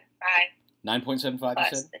 9.75. 9.75, you Plus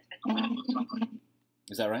said? the $10.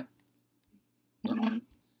 Is that right?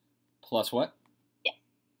 Plus what? Yeah.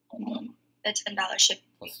 The $10 shipping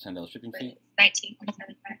Plus the $10 shipping fee. fee.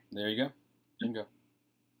 19.75. There you go. Bingo.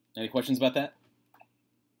 Any questions about that?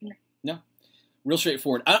 No. No? Real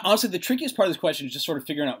straightforward. Honestly, the trickiest part of this question is just sort of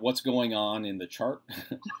figuring out what's going on in the chart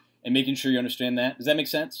and making sure you understand that. Does that make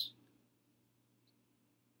sense?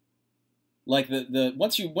 Like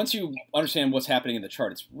once you understand what's happening in the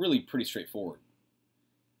chart, it's really pretty straightforward.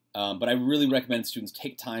 But I really recommend students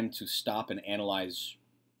take time to stop and analyze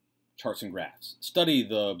charts and graphs. Study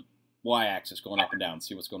the y-axis going up and down,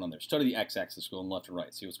 see what's going on there. Study the x-axis going left and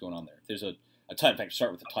right, see what's going on there. If there's a title, in fact,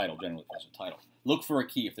 start with the title generally if there's a title. Look for a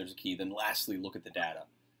key if there's a key. Then lastly, look at the data.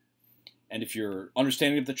 And if your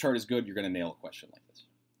understanding of the chart is good, you're going to nail a question like this.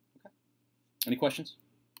 Okay. Any questions?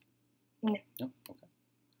 No. No? Okay.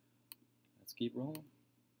 Let's keep rolling.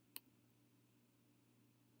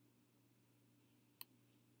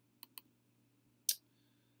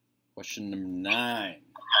 Question number 9.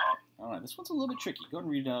 All right, this one's a little bit tricky. Go ahead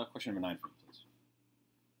and read question number 9 for me, please.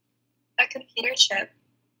 A computer chip,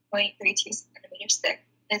 0.32 centimeters thick,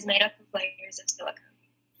 is made up of layers of silicon.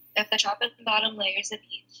 If the top and bottom layers of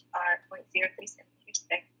each are 0.03 centimeters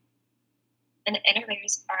thick, and the inner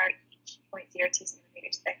layers are each 0.02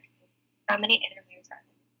 centimeters thick, how many inner layers are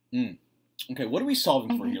there? Okay, what are we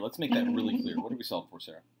solving for here? Let's make that really clear. What are we solving for,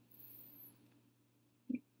 Sarah?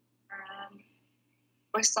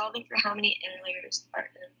 We're solving for how many inner layers are in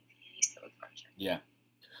the silicon chip. Yeah.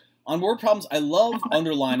 On word problems, I love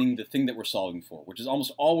underlining the thing that we're solving for, which is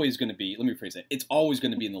almost always going to be, let me rephrase that, it's always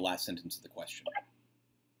going to be in the last sentence of the question.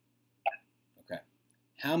 Okay.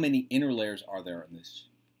 How many inner layers are there in this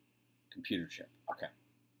computer chip? Okay.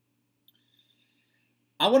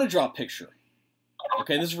 I want to draw a picture.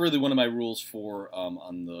 Okay, this is really one of my rules for,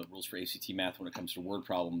 on the rules for ACT math when it comes to word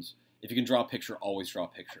problems. If you can draw a picture, always draw a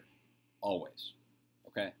picture. Always.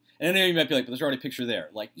 Okay? And I know you might be like, but there's already a picture there.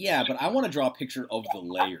 Like, yeah, but I want to draw a picture of the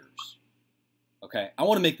layers. Okay? I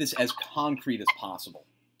want to make this as concrete as possible.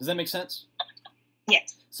 Does that make sense?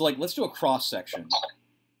 Yes. So, like, let's do a cross-section,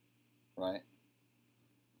 right,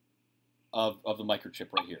 of the microchip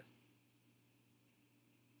right here.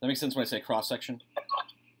 Does that make sense when I say cross-section?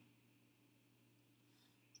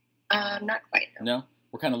 Not quite. No?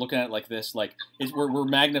 We're kind of looking at it like this. Like, we're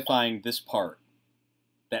magnifying this part,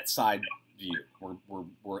 that side view.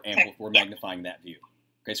 We're magnifying that view.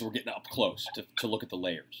 Okay, so we're getting up close to look at the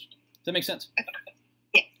layers. Does that make sense?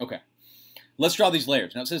 Yeah. Okay. Let's draw these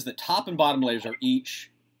layers. Now it says the top and bottom layers are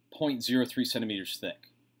each 0.03 centimeters thick.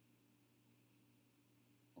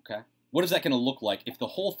 Okay? What is that going to look like if the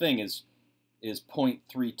whole thing is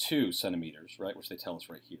 0.32 centimeters, right, which they tell us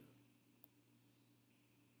right here?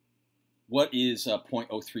 What is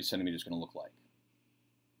 0.03 centimeters going to look like?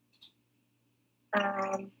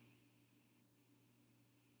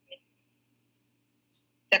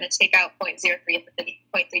 Going to take out 0.03 of the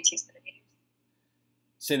 0.32 centimeters.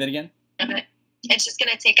 Say that again? It's just going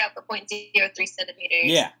to take out the 0.03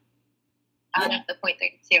 centimeters. Out of the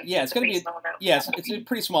 0.32. Yeah, it's going to be small amount. Yeah, it's a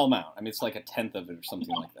pretty small amount. I mean, it's like a tenth of it or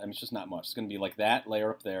something like that. I mean, it's just not much. It's going to be like that layer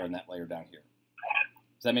up there and that layer down here.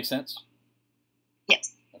 Does that make sense?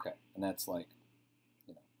 Yes. Okay, and that's like,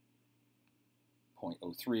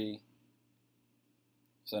 0.03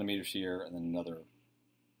 centimeters here, and then another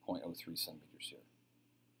 0.03 centimeters here.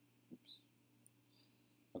 Oops.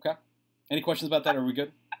 Okay. Any questions about that? Are we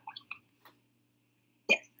good?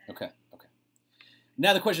 Yes. Okay.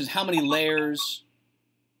 Now the question is, how many layers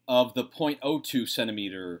of the 0.02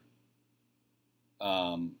 centimeter,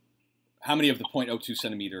 how many of the 0.02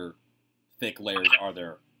 centimeter thick layers are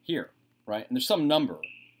there here, right? And there's some number.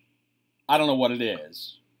 I don't know what it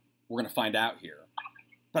is. We're going to find out here.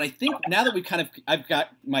 But I think now that I've got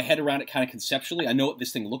my head around it kind of conceptually, I know what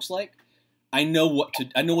this thing looks like. I know what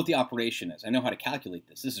the operation is. I know how to calculate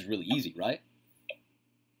this. This is really easy, right?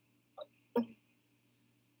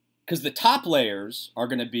 Because the top layers are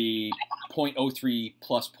going to be 0.03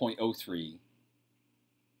 plus 0.03,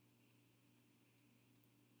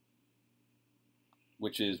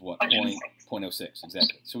 which is what? 0.06,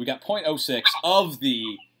 exactly. So we got 0.06 of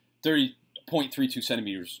the 30.32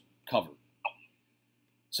 centimeters covered.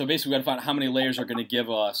 So basically we've got to find out how many layers are going to give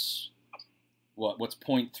us, what's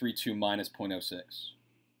 0.32 minus 0.06?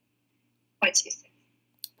 0.26.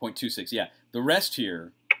 0.26, yeah. The rest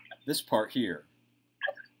here, this part here,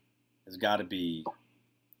 has got to be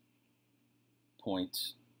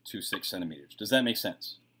 0.26 centimeters. Does that make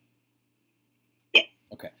sense? Yeah.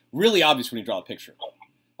 Okay. Really obvious when you draw a picture.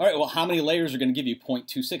 All right, well, how many layers are going to give you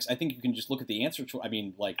 0.26? I think you can just look at the answer. I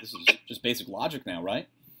mean, like, this is just basic logic now, right?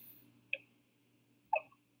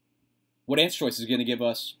 What answer choice is going to give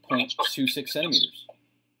us 0.26 centimeters?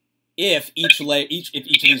 If each of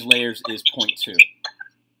these layers is 0.2,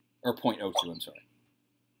 or 0.02, I'm sorry.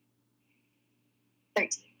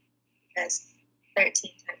 13. Because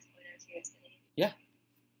 13 times 0.02 is 8. Yeah.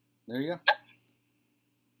 There you go.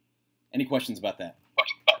 Any questions about that?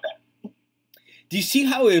 Do you see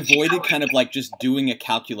how it avoided kind of like just doing a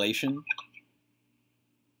calculation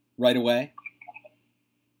right away?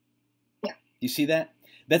 Yeah. Do you see that?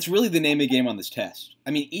 That's really the name of the game on this test.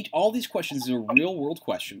 I mean, all these questions are real-world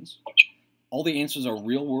questions. All the answers are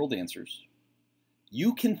real-world answers.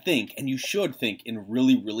 You can think, and you should think, in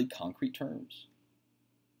really, really concrete terms.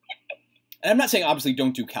 And I'm not saying, obviously,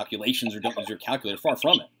 don't do calculations or don't use your calculator. Far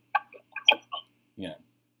from it. Yeah.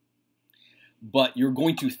 But you're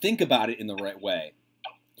going to think about it in the right way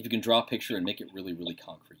if you can draw a picture and make it really, really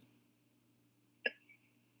concrete. Does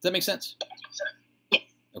that make sense? Yes.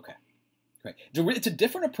 Okay. Great. It's a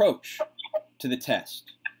different approach to the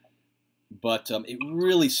test, but it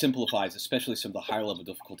really simplifies, especially some of the higher level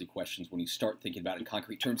difficulty questions when you start thinking about it in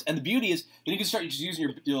concrete terms. And the beauty is that you can start just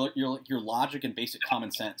using your logic and basic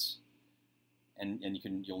common sense, and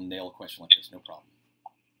you'll nail a question like this, no problem.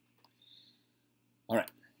 All right.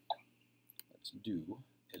 Let's do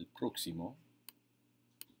el próximo.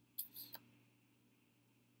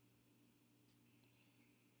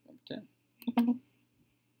 Number 10.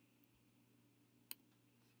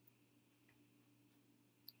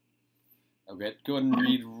 Okay, go ahead and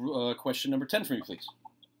read question number 10 for me, please.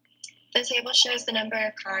 The table shows the number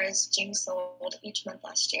of cars James sold each month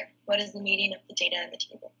last year. What is the median of the data in the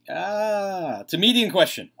table? It's a median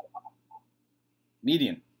question.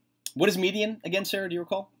 Median. What is median again, Sarah? Do you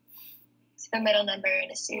recall? It's the middle number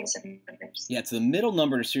in a series of numbers. Yeah, it's the middle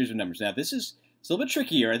number in a series of numbers. Now, it's a little bit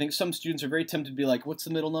trickier. I think some students are very tempted to be like, what's the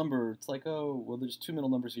middle number? It's like, oh, well, there's two middle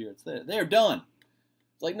numbers here. It's there. They're done.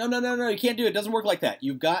 It's like, no, you can't do it. It doesn't work like that.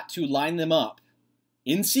 You've got to line them up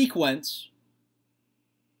in sequence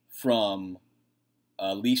from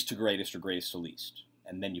least to greatest or greatest to least,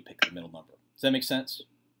 and then you pick the middle number. Does that make sense?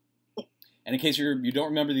 And in case you don't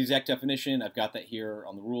remember the exact definition, I've got that here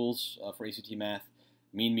on the rules for ACT Math.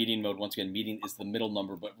 Mean, median, mode. Once again, median is the middle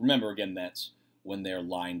number, but remember, again, that's when they're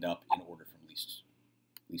lined up in order from least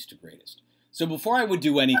to greatest. So before I would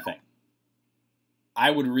do anything,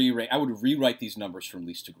 I would rewrite these numbers from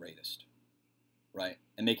least to greatest, right?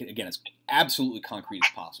 And make it, again, as absolutely concrete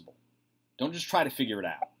as possible. Don't just try to figure it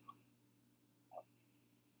out.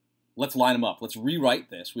 let's line them up. Let's rewrite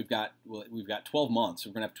this. We've got 12 months. So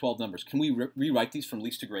we're going to have 12 numbers. Can we rewrite these from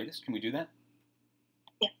least to greatest? Can we do that?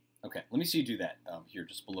 Yeah. Okay. Let me see you do that here,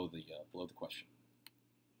 just below the question.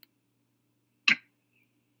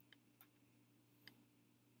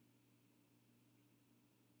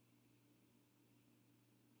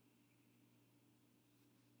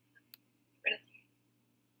 Okay,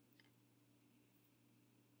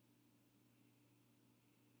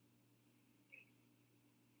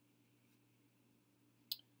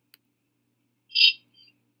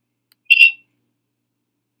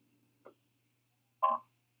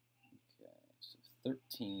 so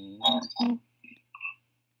 13.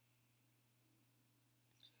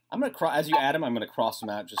 I'm going to, as you add them, I'm going to cross them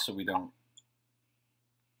out just so we don't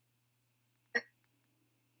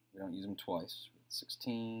use them twice.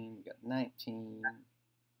 16, we got 19.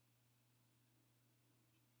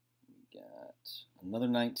 We got another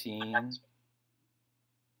 19.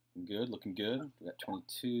 Good, looking good. We got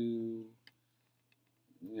 22.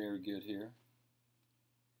 Very good here.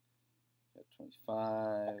 We got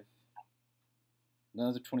 25.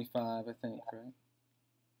 Another 25, I think, right?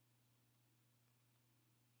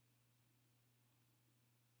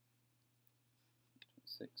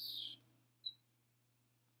 Six,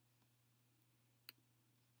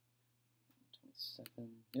 27,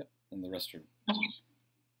 yep, and the rest are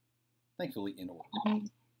thankfully in order. All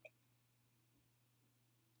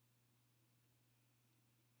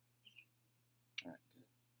right, good.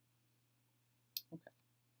 Okay,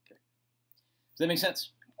 great. Does that make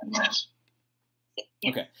sense? Yes.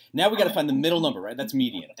 Okay, now we got to find the middle number, right? That's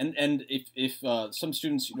median. And if some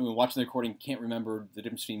students, watching the recording can't remember the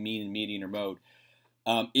difference between mean and median or mode,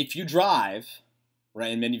 if you drive,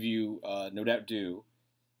 right, and many of you no doubt do,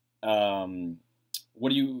 what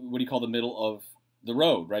do you call the middle of the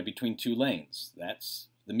road, right, between two lanes? That's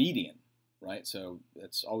the median, right? So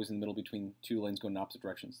that's always in the middle between two lanes going in opposite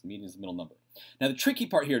directions. The median is the middle number. Now the tricky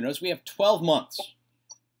part here, notice we have 12 months,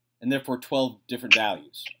 and therefore 12 different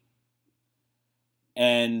values.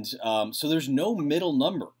 And so there's no middle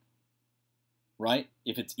number, right,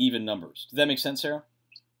 if it's even numbers. Does that make sense, Sarah?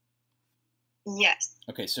 Yes.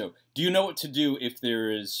 Okay, so do you know what to do if there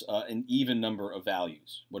is an even number of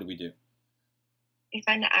values? What do we do? We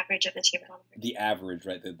find the average of the two middle numbers. The average,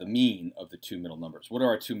 right, the mean of the two middle numbers. What are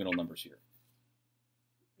our two middle numbers here?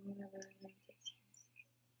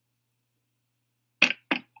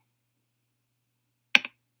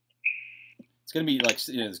 It's going to be like, it's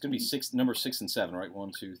going to be number 6 and 7, right?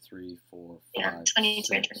 1, 2, 3, 4, 5, yeah, 22 6.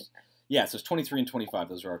 and 25. Yeah, so it's 23 and 25.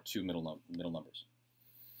 Those are our two middle numbers.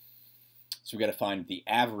 So we've got to find the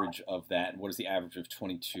average of that. What is the average of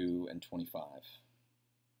 22 and 25?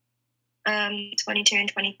 22 and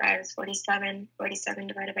 25 is 47. 47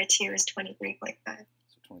 divided by 2 is 23.5.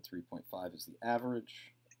 So 23.5 is the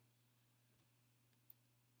average.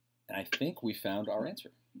 And I think we found our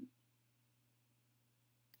answer.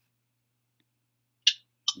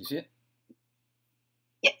 You see it?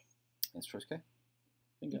 Yes. Answer choice K?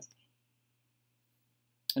 Bingo.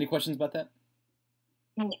 Any questions about that?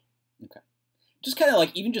 No. Okay. Just kind of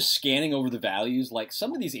like, even just scanning over the values, like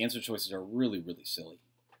some of these answer choices are really, really silly.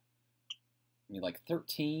 I mean, like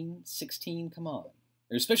 13, 16, come on.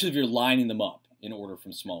 Or especially if you're lining them up in order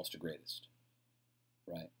from smallest to greatest.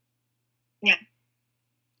 Right? Yeah.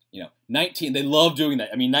 19, they love doing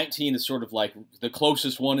that. I mean, 19 is sort of like the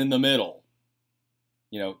closest one in the middle.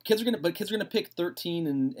 Kids are gonna pick 13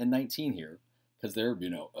 and 19 here because they're in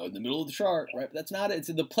the middle of the chart, right? But that's not it.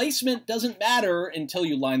 The placement doesn't matter until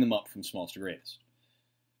you line them up from smallest to greatest.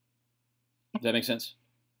 Does that make sense?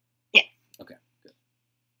 Yeah. Okay, good.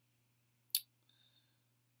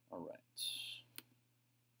 All right.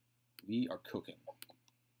 We are cooking.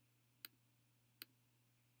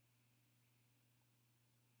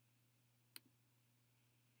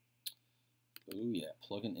 Oh yeah,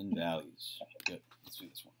 plugging in values. Good. Let's do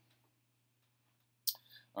this one.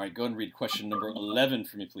 All right, go ahead and read question number 11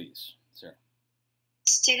 for me, please, Sarah.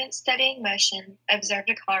 Students studying motion observed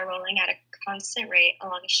a car rolling at a constant rate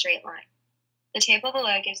along a straight line. The table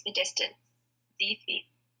below gives the distance, d feet.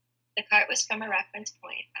 The cart was from a reference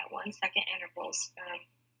point at 1 second intervals from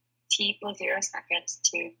t equals 0 seconds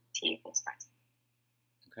to t equals 5 seconds.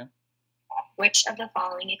 Okay. Which of the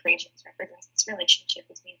following equations represents this relationship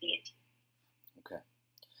between d and t? Okay.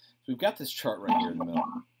 So we've got this chart right here in the middle.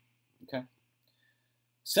 Okay.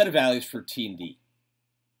 Set of values for t and d.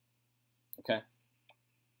 Okay.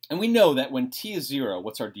 And we know that when t is 0,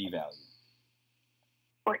 what's our d value?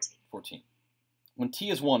 14. 14. When t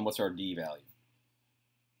is 1, what's our d value?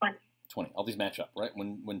 20. 20. All these match up, right?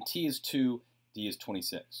 When t is 2, d is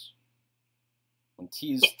 26. When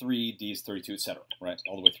t is 3, d is 32, etc. Right?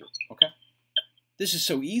 All the way through. Okay? This is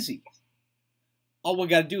so easy. All we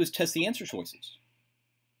got to do is test the answer choices.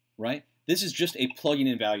 Right? This is just a plugging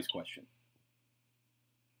in values question.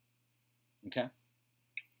 Okay?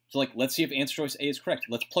 So like, let's see if answer choice A is correct.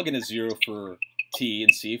 Let's plug in a 0 for t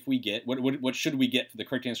and see if we get, what should we get? The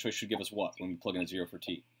correct answer choice should give us what when we plug in a 0 for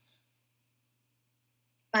t?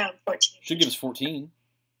 14. Should give us 14,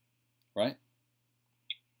 right?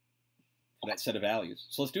 For that set of values.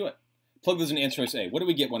 So let's do it. Plug those in answer choice A. What do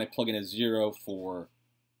we get when I plug in a 0 for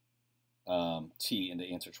t into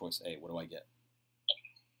answer choice A? What do I get?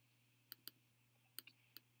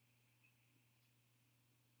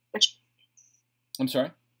 Which? I'm sorry?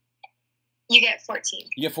 You get 14.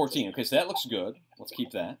 You get 14. Okay, so that looks good. Let's keep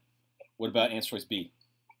that. What about answer choice B?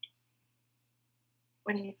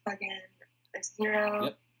 When you plug in a 0,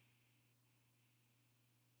 yep.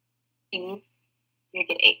 you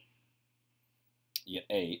get 8. You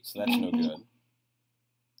get 8, so that's no good.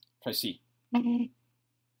 Try C. You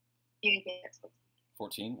get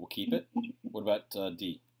 14. We'll keep it. What about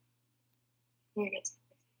D? You get 6.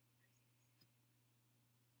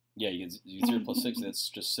 Yeah, you get 0 plus 6. That's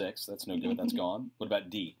just 6. That's no good. That's gone. What about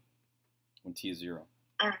D? When t is 0.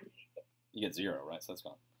 You get 0, right? So that's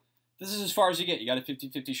gone. This is as far as you get. You got a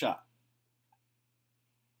 50-50 shot.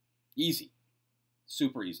 Easy.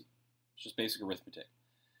 Super easy. It's just basic arithmetic.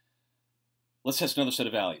 Let's test another set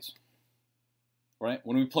of values. Right?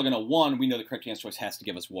 When we plug in a 1, we know the correct answer choice has to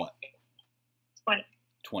give us what? 20.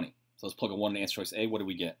 20. So let's plug a 1 in answer choice A. What do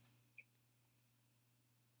we get?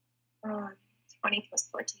 20 plus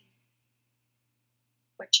 14.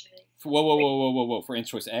 Which is... Whoa. For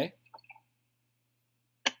answer choice A?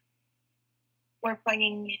 We're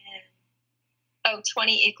plugging in...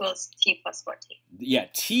 20 equals t plus 14. Yeah,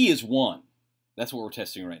 t is 1. That's what we're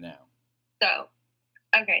testing right now. So,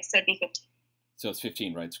 okay, so it'd be 15. So it's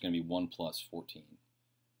 15, right? It's going to be 1 plus 14.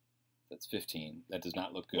 That's 15. That does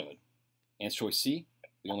not look good. Answer choice C,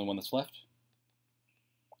 the only one that's left.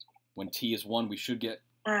 When t is 1, we should get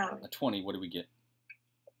a 20. What do we get?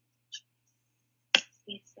 So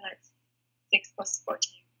that's 6 plus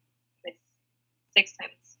 14. It's 6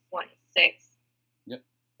 times 1 is 6. Yep.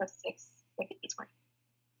 Plus 6 would be 20.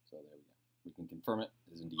 So there we go. We can confirm it.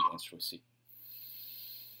 It is indeed answer choice C. Does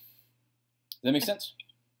that make sense?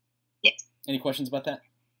 Yes. Any questions about that?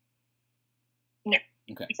 No.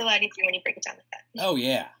 Okay. It's a lot easier when you break it down like that. Oh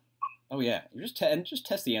yeah. Oh yeah. You just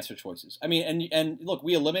test the answer choices. I mean, and look,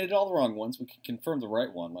 we eliminated all the wrong ones. We can confirm the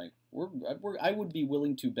right one. Like I would be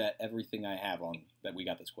willing to bet everything I have on that we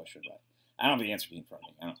got this question right. I don't have the answer in front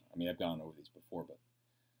of me. I mean, I've gone over these before, but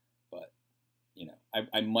you know,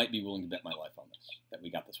 I might be willing to bet my life on this that we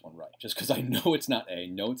got this one right, just because I know it's not A,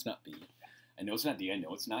 know it's not B, I know it's not D, I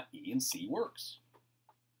know it's not E, and C works.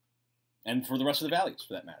 And for the rest of the values,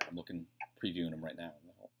 for that matter, I'm previewing them right now,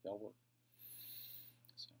 and they'll work.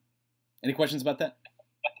 So, any questions about that?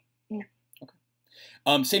 No. Okay.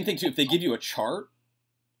 Same thing too. If they give you a chart,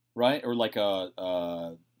 right, or like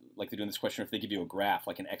like they do in this question, if they give you a graph,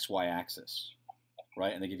 like an XY axis,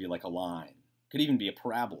 right, and they give you like a line, could even be a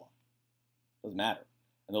parabola. Doesn't matter.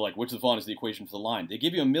 And they're like, which of the following is the equation for the line? They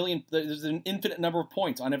give you there's an infinite number of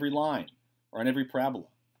points on every line or on every parabola.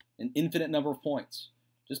 An infinite number of points.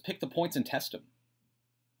 Just pick the points and test them.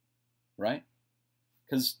 Right?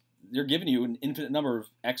 Because they're giving you an infinite number of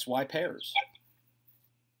XY pairs.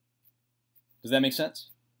 Does that make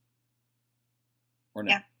sense? Or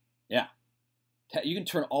no? Yeah. Yeah. You can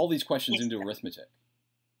turn all these questions into arithmetic.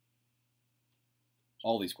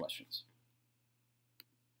 All these questions.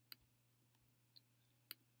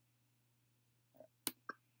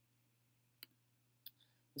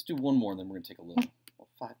 Let's do one more, and then we're going to take a little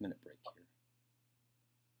 5-minute break here.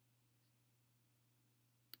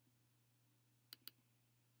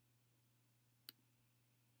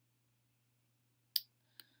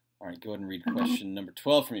 All right, go ahead and read question number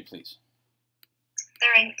 12 for me, please.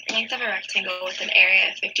 The length of a rectangle with an area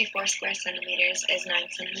of 54 square centimeters is 9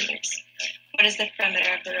 centimeters. What is the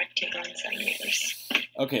perimeter of the rectangle in centimeters?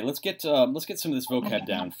 Okay, let's get some of this vocab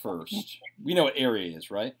down first. We know what area is,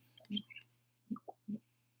 right?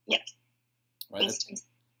 Yes. Right.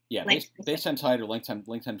 Base times height or length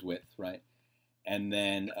times width, right? And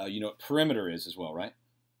then you know what perimeter is as well, right?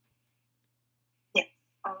 Yes.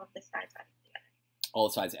 All of the sides added together. All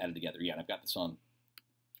the sides added together. Yeah, and I've got this on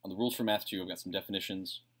the rules for math too. I've got some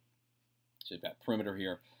definitions. So I've got perimeter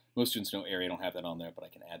here. Most students know area. I don't have that on there, but I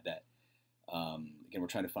can add that. Again, we're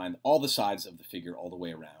trying to find all the sides of the figure all the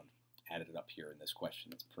way around. Added it up here in this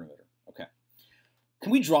question. That's perimeter. Okay.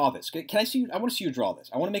 Can we draw this? Can I see? I want to see you draw this.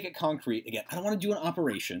 I want to make it concrete. Again, I don't want to do an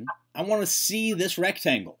operation. I want to see this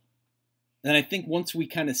rectangle. And I think once we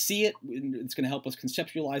kind of see it, it's going to help us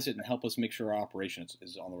conceptualize it and help us make sure our operation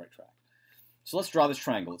is on the right track. So let's draw this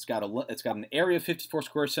triangle. It's got an area of 54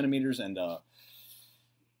 square centimeters and so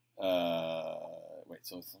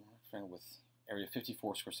it's a triangle with area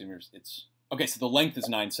 54 square centimeters. Okay. So the length is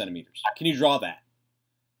 9 centimeters. Can you draw that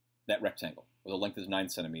rectangle where the length is 9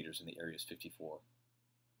 centimeters and the area is 54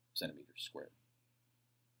 centimeters squared?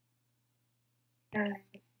 One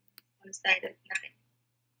side is 9.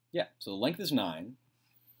 Yeah. So the length is 9,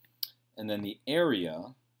 and then the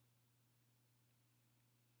area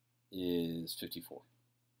is 54,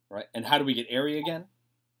 right? And how do we get area again?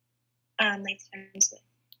 Length times width.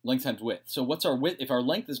 Length times width. So what's our width? If our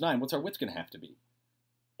length is 9, what's our width going to have to be?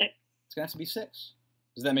 6. It's going to have to be 6.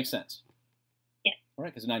 Does that make sense? Yeah. All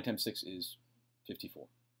right, because 9 times 6 is 54.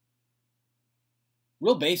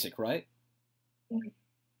 Real basic, right? Mm-hmm.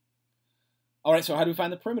 All right, so how do we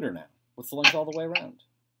find the perimeter now? What's the length all the way around?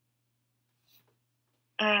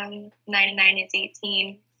 9 and 9 is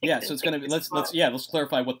 18. Yeah, so it's going to be, let's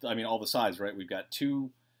clarify all the sides, right? We've got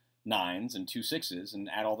 2 9s and 2 6s, and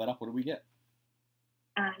add all that up. What do we get?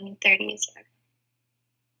 30 is 5.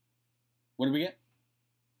 What did we get?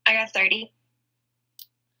 I got 30.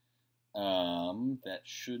 That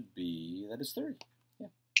is 30. Yeah,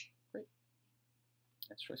 great.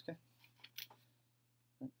 That's choice K.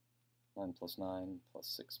 9 plus 9 plus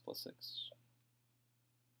 6 plus 6.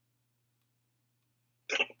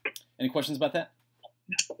 Any questions about that?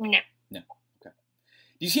 No. No. Okay.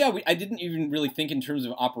 Do you see how I didn't even really think in terms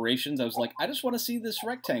of operations? I was like, I just want to see this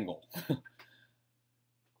rectangle.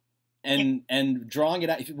 And drawing it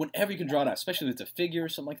out, whenever you can draw it out, especially if it's a figure or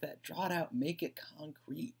something like that, draw it out, make it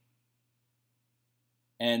concrete.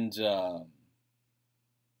 And then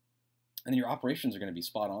your operations are going to be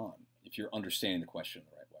spot on if you're understanding the question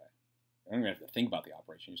the right way. You don't even have to think about the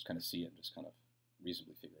operation. You just kind of see it and just kind of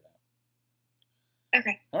reasonably figure it out.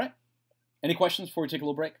 Okay. All right. Any questions before we take a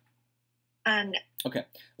little break? No. Okay.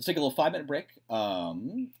 Let's take a little 5-minute break.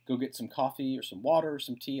 Go get some coffee or some water or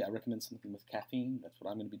some tea. I recommend something with caffeine. That's what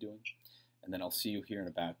I'm going to be doing. And then I'll see you here in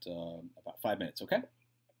about 5 minutes, okay?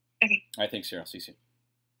 Okay. All right. Thanks, Sarah. I'll see you soon.